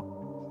tattoo.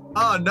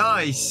 Oh,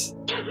 nice.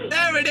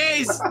 There it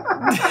is.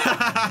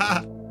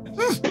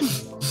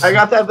 I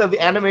got that at the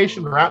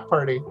animation wrap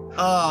party.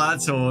 Oh,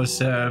 that's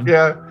awesome.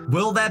 Yeah.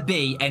 Will there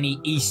be any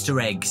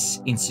Easter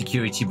eggs in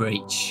Security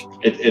Breach?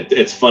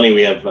 It's funny.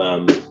 We have,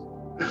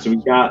 so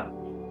we've got,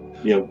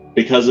 you know,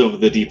 because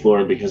of the deep lore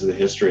and because of the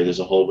history,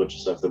 there's a whole bunch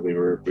of stuff that we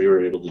were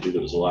able to do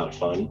that was a lot of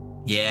fun.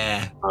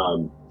 Yeah. I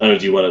don't know,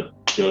 do you want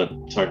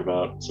to talk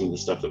about some of the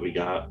stuff that we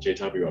got,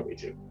 Jtop, or you want me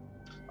to?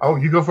 Oh,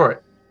 you go for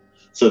it.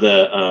 So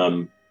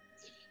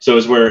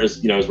as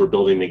we're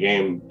building the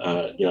game,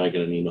 I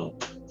get an email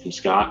from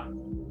Scott,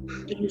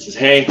 and he says,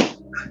 "Hey,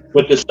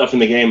 put this stuff in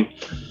the game,"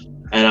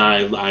 and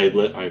I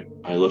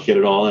look at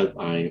it all.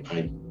 I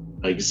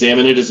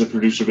examine it as a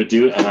producer would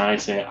do, and I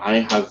say, "I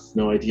have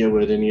no idea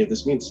what any of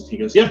this means." And he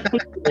goes, "Yeah,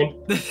 put it in the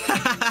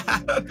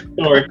game.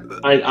 Don't worry,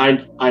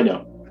 I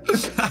know."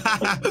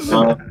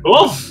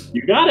 Cool,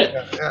 you got it.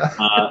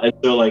 And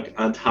so, like,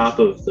 on top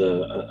of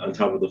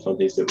the fun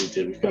things that we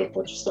did, we've got a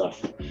bunch of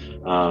stuff.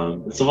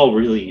 It's all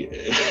really,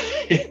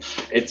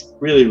 it's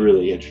really,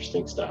 really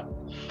interesting stuff.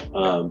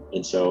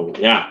 And so,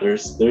 yeah,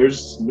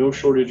 there's no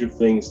shortage of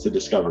things to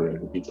discover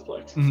in the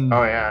Pizzaplex. Mm-hmm.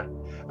 Oh yeah,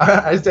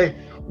 I say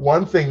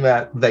one thing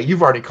that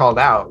you've already called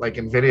out, like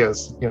in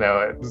videos, you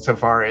know, so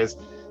far, is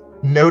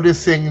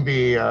noticing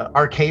the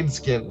arcade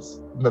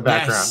skins in the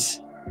background.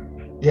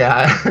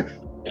 Yes.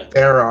 Yeah.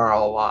 There are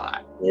a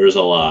lot. There's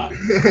a lot.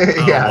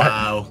 Yeah.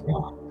 Oh,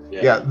 wow.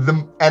 Yeah.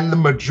 The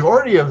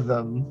majority of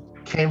them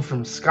came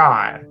from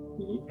Scott,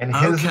 and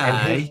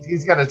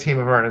he's got a team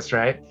of artists,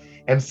 right?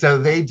 And so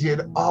they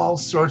did all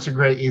sorts of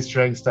great Easter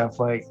egg stuff.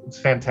 Like, it's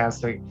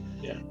fantastic.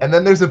 Yeah. And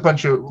then there's a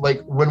bunch of,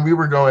 like, when we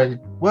were going,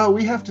 well,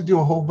 we have to do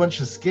a whole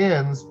bunch of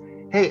skins,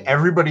 hey,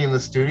 everybody in the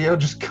studio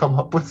just come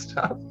up with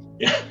stuff.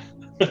 Yeah.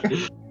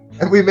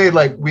 And we made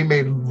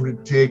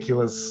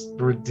ridiculous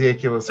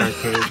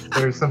arcades.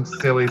 There's some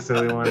silly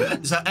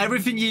ones. So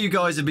everything you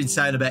guys have been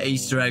saying about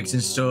Easter eggs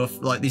and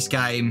stuff, like this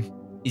game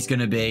is going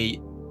to be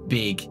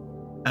big.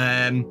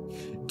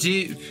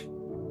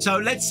 So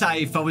let's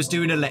say if I was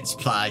doing a let's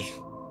play,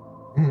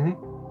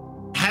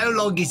 how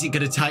long is it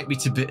going to take me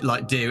to do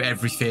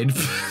everything?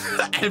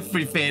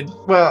 Everything.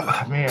 Well,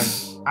 man,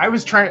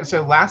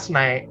 so last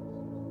night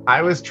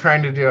I was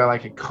trying to do a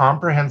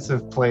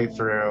comprehensive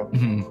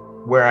playthrough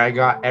where I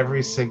got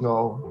every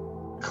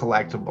single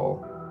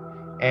collectible,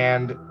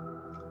 and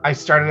I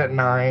started at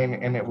 9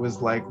 and it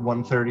was like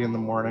 1:30 in the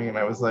morning, and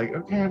I was like,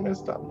 okay, I'm gonna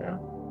stop now.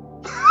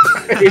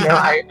 You know,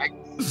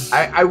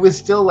 I was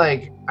still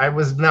I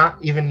was not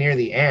even near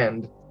the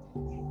end,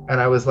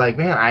 and I was like,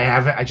 man,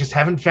 I just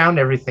haven't found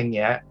everything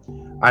yet.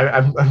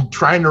 I'm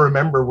trying to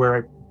remember where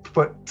I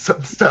put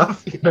some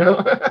stuff, you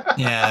know.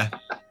 Yeah.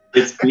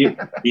 It's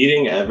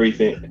beating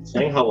everything.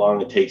 Saying how long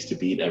it takes to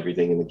beat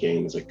everything in the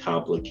game is a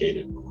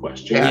complicated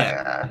question.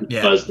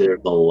 Because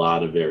there's a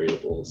lot of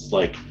variables.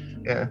 For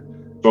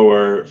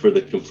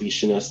the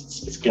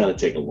completionists, it's gonna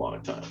take a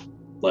long time.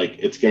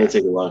 It's gonna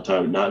take a long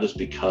time, not just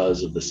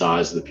because of the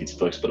size of the pizza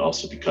books, but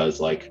also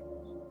because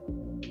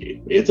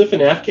it's a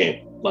FNAF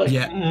game.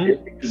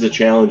 It's a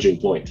challenging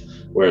point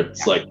where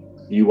it's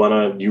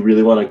you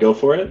really wanna go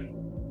for it.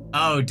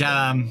 Oh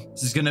damn!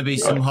 There's gonna be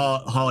some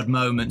hard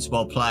moments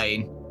while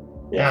playing.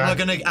 Yeah.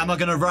 Am I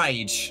gonna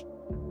rage?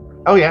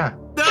 Oh yeah.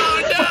 No,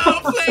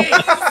 please.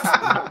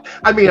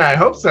 I mean, I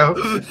hope so.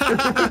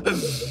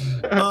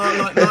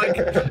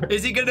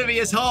 Is it gonna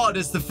be as hard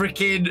as the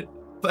freaking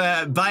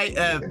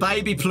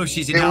baby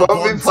plushies in It How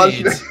won't be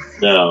plush.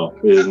 No,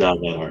 it is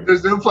not that hard.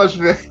 There's no plush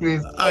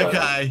babies.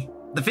 Okay.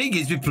 The thing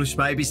is with plush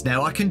babies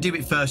now, I can do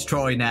it first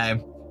try now.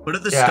 But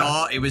at the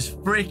start, it was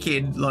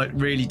freaking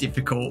really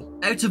difficult.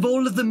 Out of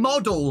all of the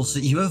models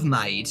that you have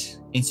made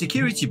in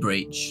Security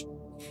Breach,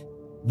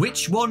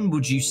 which one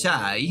would you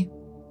say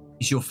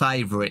is your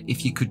favorite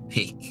if you could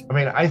pick? I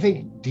mean, I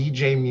think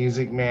DJ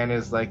Music Man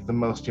is the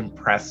most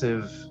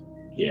impressive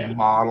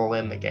model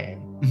in the game.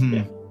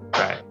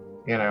 Right.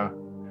 You know,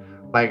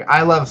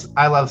 I love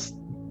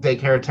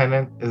Daycare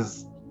Attendant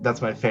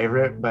that's my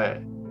favorite,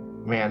 but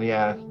man,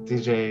 yeah,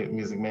 DJ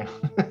Music Man.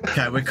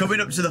 Okay, we're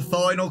coming up to the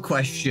final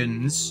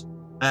questions,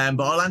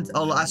 but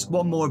I'll ask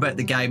one more about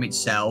the game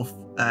itself.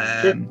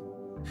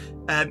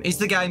 Is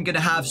the game going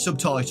to have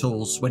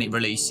subtitles when it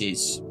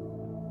releases?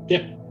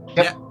 Yeah.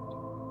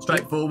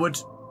 Straightforward.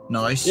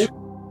 Nice.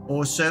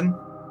 Awesome.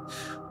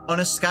 On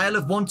a scale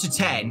of 1 to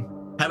 10,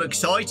 how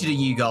excited are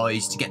you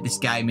guys to get this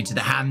game into the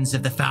hands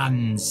of the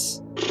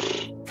fans?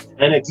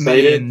 10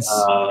 excited,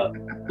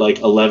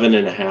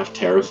 11.5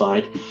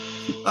 terrified.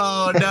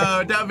 Oh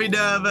no, don't be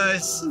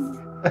nervous.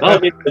 Well, I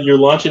mean, you're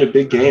launching a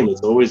big game.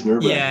 It's always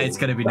nerve-wracking. Yeah, it's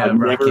going to be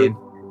nerve-wracking.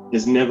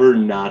 It's never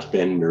not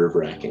been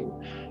nerve-wracking.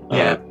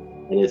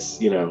 And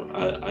it's,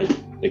 I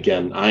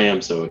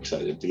am so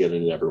excited to get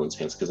it in everyone's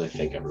hands because I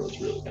think everyone's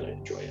really going to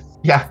enjoy it.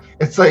 Yeah,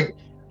 it's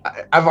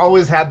I've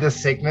always had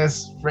this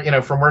sickness,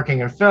 from working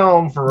in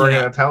film, for working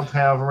at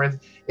Telltale,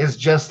 it's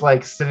just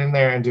sitting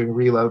there and doing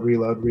reload,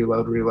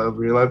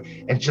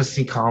 and just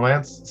see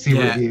comments, see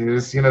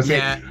reviews,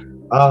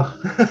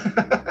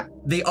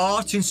 The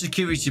art in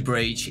Security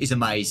Breach is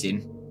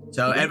amazing.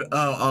 So,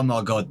 oh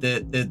my god,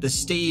 the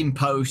Steam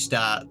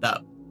poster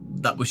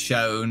that was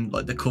shown,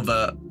 the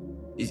cover,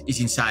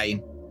 is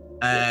insane.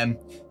 You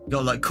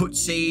got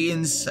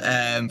cutscenes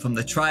from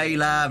the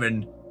trailer,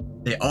 and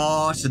the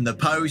art and the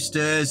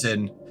posters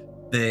and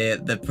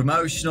the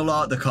promotional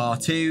art, the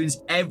cartoons,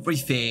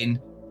 everything.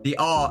 The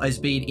art has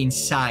been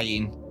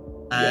insane.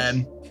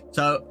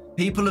 So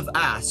people have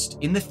asked,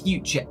 in the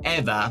future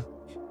ever,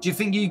 do you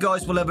think you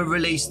guys will ever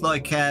release a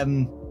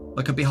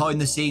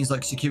behind the scenes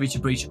Security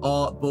Breach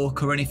art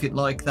book or anything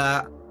like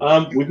that?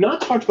 We've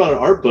not talked about an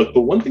art book,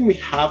 but one thing we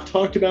have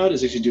talked about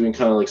is actually doing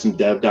kind of some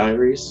dev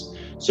diaries.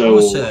 So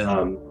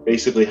awesome.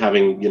 Basically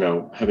having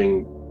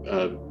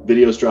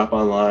videos drop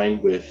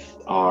online with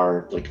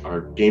our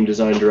game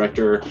design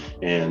director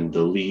and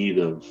the lead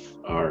of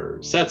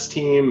our sets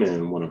team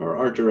and one of our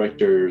art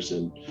directors,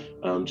 and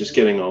just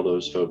getting all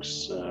those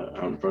folks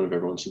out in front of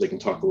everyone so they can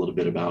talk a little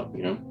bit about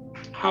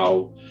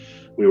how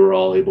we were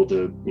all able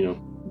to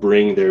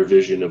bring their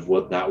vision of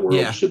what that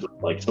world should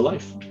look like to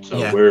life. So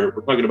we're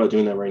talking about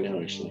doing that right now,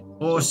 actually.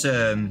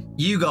 Awesome.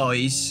 You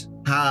guys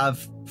have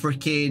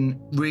freaking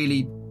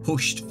really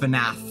pushed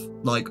FNAF,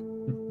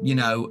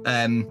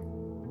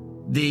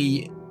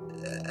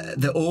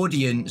 the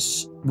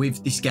audience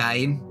with this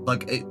game.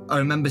 I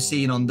remember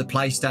seeing on the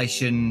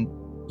PlayStation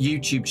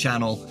YouTube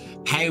channel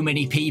how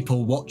many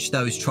people watched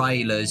those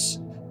trailers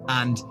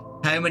and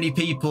how many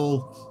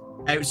people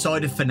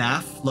outside of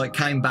FNAF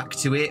came back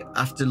to it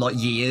after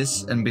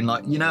years and been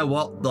you know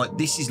what,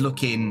 this is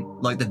looking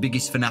like the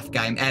biggest FNAF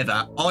game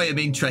ever. I am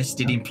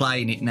interested in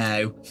playing it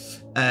now.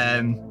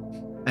 And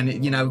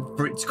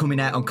for it's coming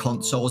out on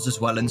consoles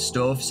as well and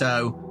stuff. So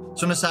I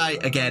just want to say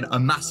again a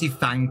massive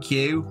thank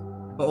you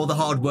for all the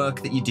hard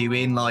work that you're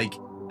doing, like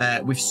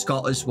with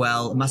Scott as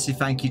well. A massive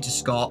thank you to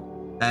Scott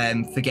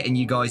for getting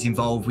you guys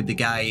involved with the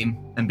game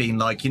and being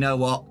like, you know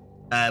what,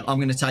 I'm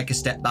going to take a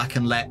step back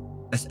and let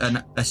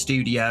a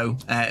studio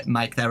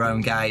make their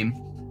own game.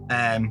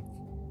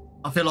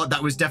 I feel like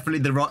that was definitely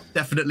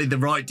the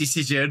right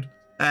decision.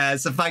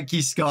 So thank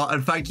you, Scott,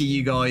 and thank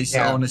you guys.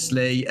 Yeah.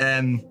 Honestly,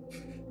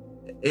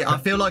 I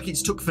feel like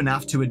it's took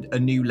FNAF to a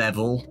new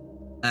level.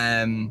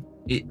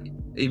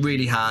 It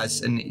really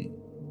has, and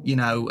you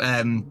know,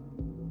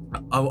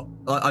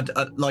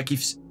 like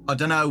if I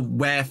don't know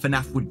where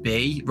FNAF would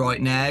be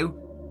right now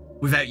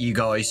without you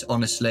guys.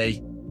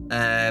 Honestly,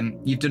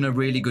 you've done a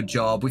really good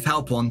job with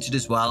Help Wanted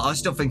as well. I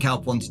still think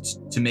Help Wanted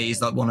to me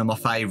is like one of my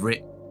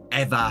favourite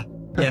ever.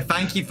 Yeah,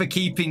 thank you for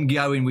keeping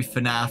going with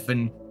FNAF.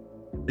 And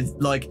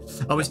like,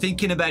 I was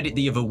thinking about it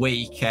the other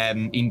week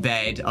in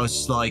bed. I was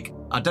just like,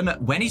 I don't know,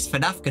 when is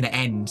FNAF going to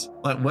end?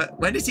 Like,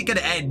 when is it going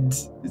to end?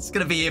 It's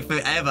going to be here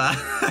forever.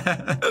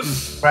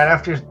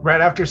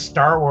 right after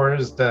Star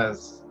Wars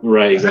does.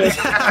 Right. Yeah.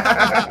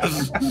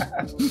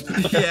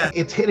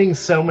 It's hitting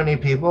so many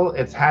people.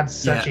 It's had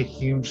such a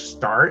huge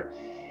start.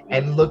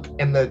 And look,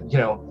 and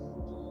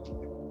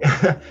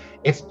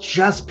it's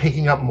just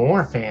picking up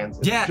more fans.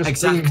 It's just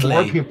exactly. bringing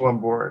more people on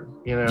board,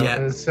 you know,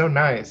 and it's so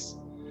nice.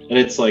 And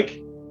it's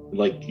like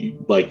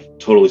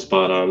totally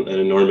spot on. An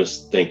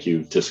enormous thank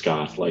you to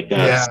Scott. Like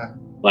that's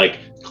like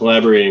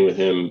collaborating with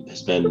him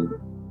has been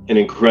an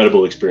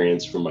incredible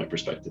experience from my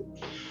perspective.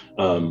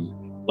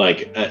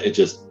 It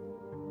just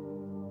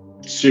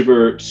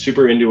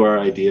super into our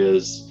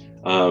ideas.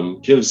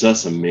 Gives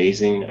us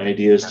amazing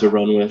ideas to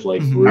run with.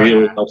 Like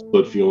really helps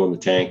put fuel in the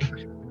tank.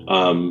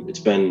 It's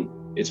been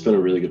a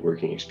really good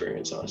working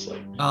experience,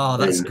 honestly. Oh,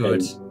 that's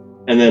good.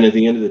 And then at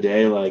the end of the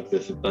day,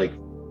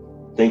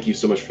 thank you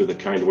so much for the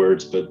kind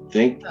words, but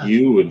thanks to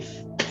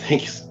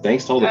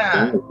all the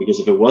fans, because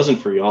if it wasn't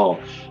for y'all,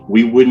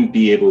 we wouldn't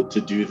be able to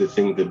do the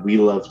thing that we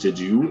love to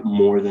do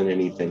more than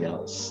anything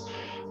else.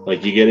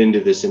 Like, you get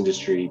into this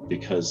industry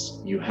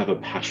because you have a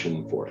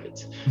passion for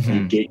it.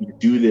 You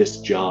do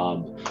this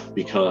job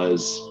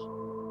because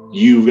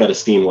you've got a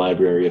Steam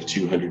library of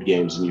 200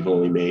 games and you've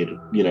only made,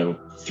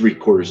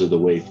 3/4 of the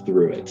way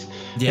through it.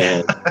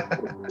 Yeah. And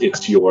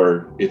it's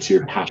your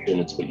passion,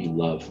 it's what you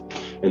love.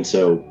 And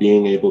so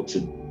being able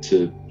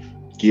to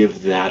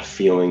give that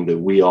feeling that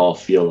we all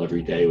feel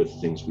every day with the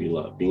things we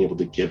love, being able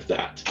to give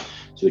that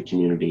to the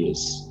community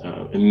is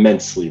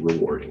immensely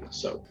rewarding.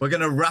 So we're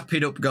going to wrap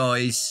it up,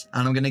 guys,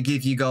 and I'm going to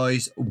give you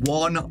guys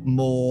one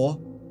more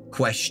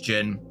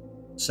question.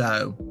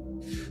 So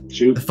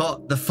shoot.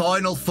 The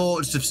final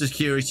thoughts of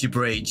Security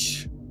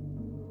Breach.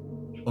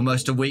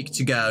 Almost a week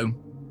to go.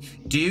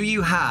 Do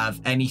you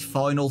have any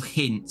final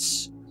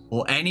hints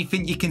or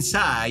anything you can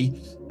say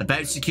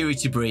about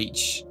Security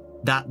Breach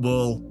that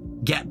will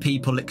get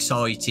people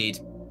excited?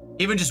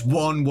 Even just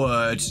one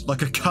word,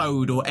 like a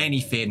code or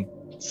anything.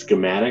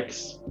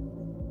 Schematics.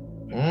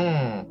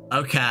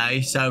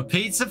 Okay, so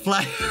pizza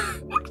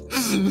flavor.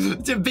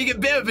 It's a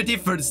bit of a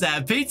difference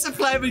there. Pizza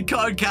flavored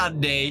cotton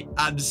candy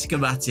and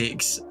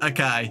schematics.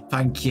 Okay,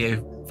 thank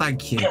you.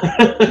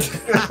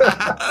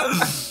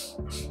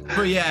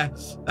 But yeah,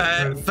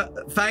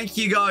 thank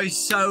you guys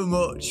so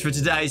much for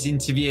today's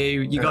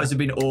interview. You guys have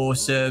been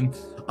awesome.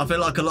 I feel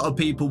like a lot of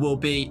people will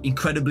be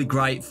incredibly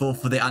grateful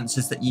for the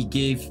answers that you've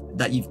gave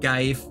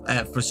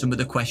for some of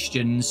the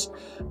questions,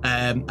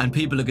 and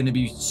people are going to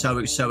be so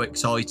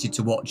excited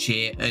to watch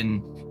it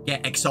and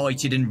get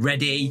excited and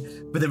ready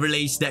for the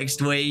release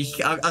next week.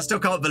 I still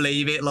can't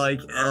believe it.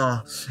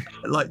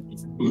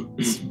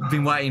 It's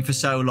been waiting for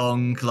so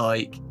long.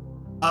 Like,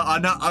 I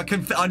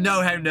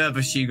know how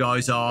nervous you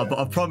guys are, but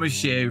I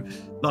promise you,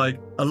 like,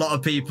 a lot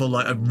of people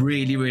are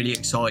really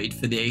excited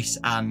for this,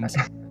 and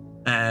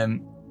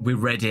we're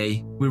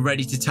ready. We're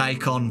ready to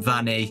take on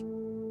Vanny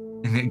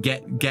and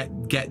get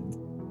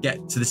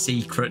to the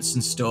secrets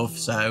and stuff.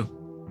 So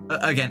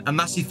again, a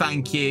massive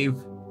thank you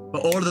for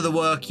all of the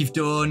work you've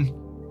done,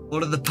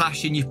 all of the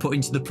passion you've put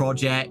into the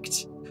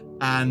project,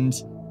 and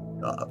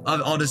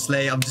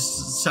honestly, I'm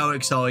just so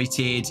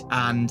excited,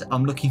 and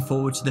I'm looking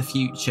forward to the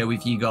future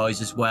with you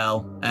guys as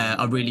well.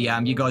 I really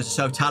am. You guys are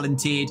so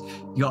talented.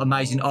 You got an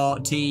amazing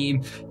art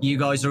team. You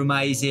guys are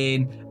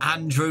amazing.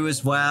 Andrew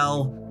as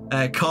well.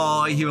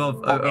 Kai,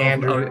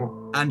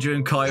 Andrew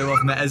and Kai, who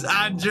I've met as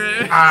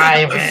Andrew.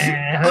 Hi,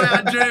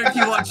 Andrew, if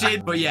you're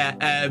watching. But yeah,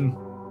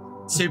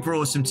 super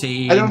awesome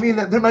team. I don't mean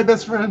that. They're my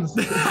best friends.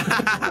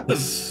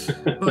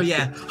 But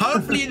yeah,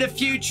 hopefully in the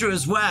future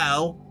as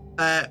well,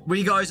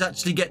 we guys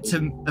actually get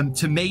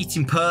to meet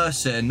in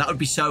person. That would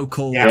be so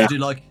cool. To do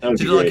like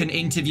an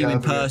interview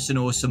in person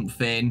or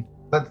something.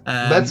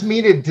 Let's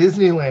meet at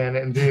Disneyland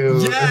and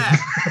do. Yeah,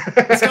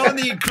 let's go on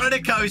the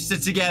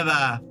Incredicoaster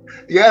together.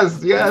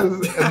 Yes. And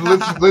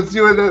let's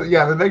do it.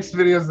 Yeah, the next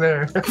video's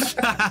there.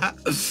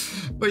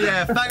 But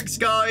yeah, thanks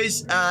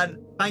guys, and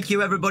thank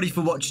you everybody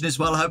for watching as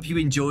well. I hope you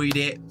enjoyed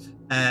it.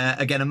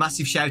 Again, a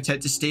massive shout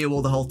out to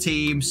Steel, the whole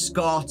team,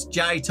 Scott,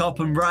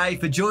 Jtop and Ray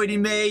for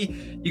joining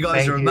me. You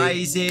guys are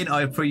amazing.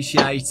 I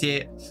appreciate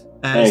it.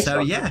 So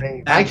yeah,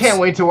 I can't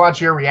wait to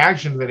watch your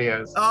reaction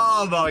videos.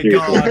 Oh my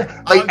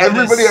god! Like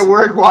everybody at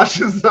work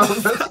watches them.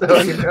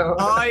 So, you know.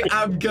 I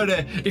am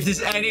gonna. If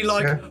there's any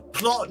like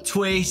plot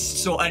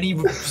twists or any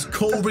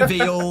cool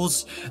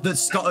reveals that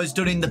Scott has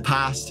done in the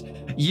past,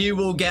 you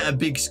will get a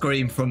big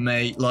scream from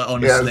me. Like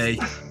honestly,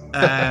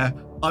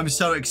 I'm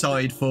so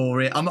excited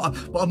for it. I'm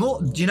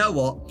all, do you know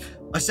what?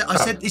 I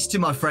said this to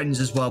my friends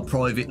as well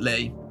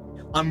privately.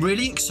 I'm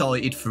really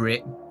excited for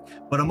it.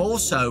 But I'm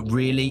also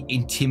really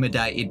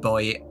intimidated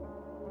by it,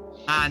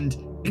 and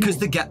because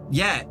the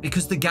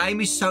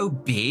game is so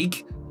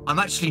big, I'm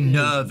actually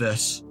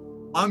nervous.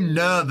 I'm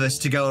nervous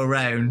to go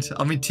around.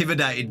 I'm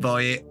intimidated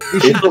by it. You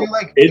should do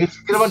like get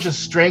a bunch of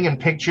string and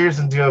pictures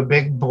and do a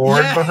big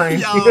board behind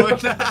you.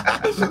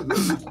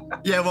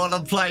 Yeah, while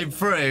I'm playing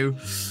through.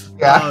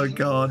 Yeah. Oh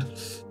god.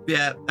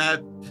 Yeah.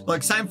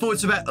 Like same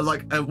thoughts about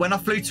like when I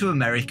flew to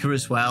America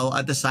as well. I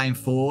had the same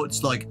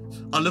thoughts. Like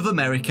I love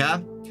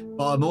America.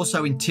 But I'm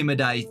also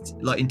intimidated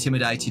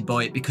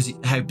by it because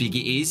how big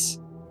it is.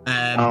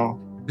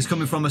 It's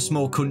coming from a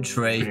small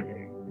country.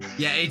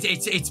 Yeah,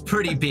 it's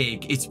pretty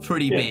big. It's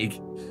pretty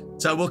big.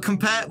 So we'll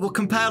compare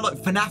like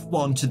FNAF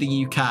 1 to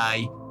the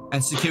UK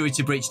and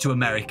Security Breach to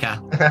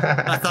America.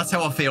 That's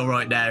how I feel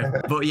right now.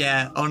 But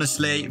yeah,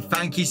 honestly,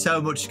 thank you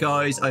so much,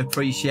 guys. I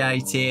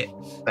appreciate it.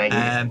 Thank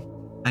you.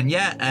 And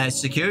yeah,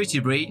 Security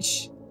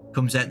Breach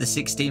comes out the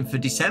 16th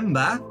of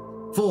December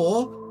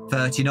for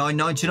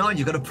 $39.99.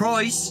 You've got a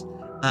price.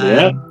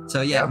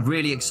 So yeah,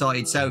 really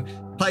excited. So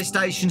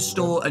PlayStation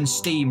Store and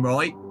Steam,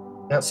 right?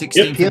 Yep.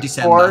 16th of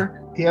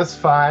December.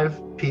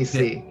 PS5,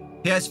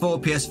 PC.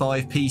 PS4,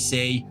 PS5,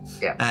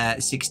 PC. Yeah.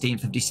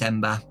 16th of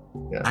December.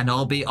 Yeah. And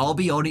I'll be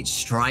on it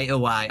straight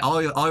away.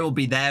 I will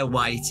be there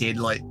waiting.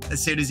 Like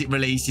as soon as it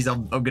releases,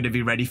 I'm going to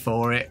be ready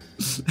for it.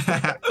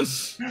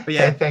 But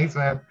yeah, hey, thanks,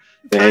 man.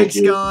 Thanks,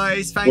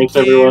 guys. Thanks,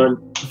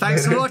 everyone.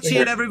 Thanks for watching,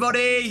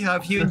 everybody.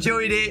 Hope you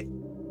enjoyed it.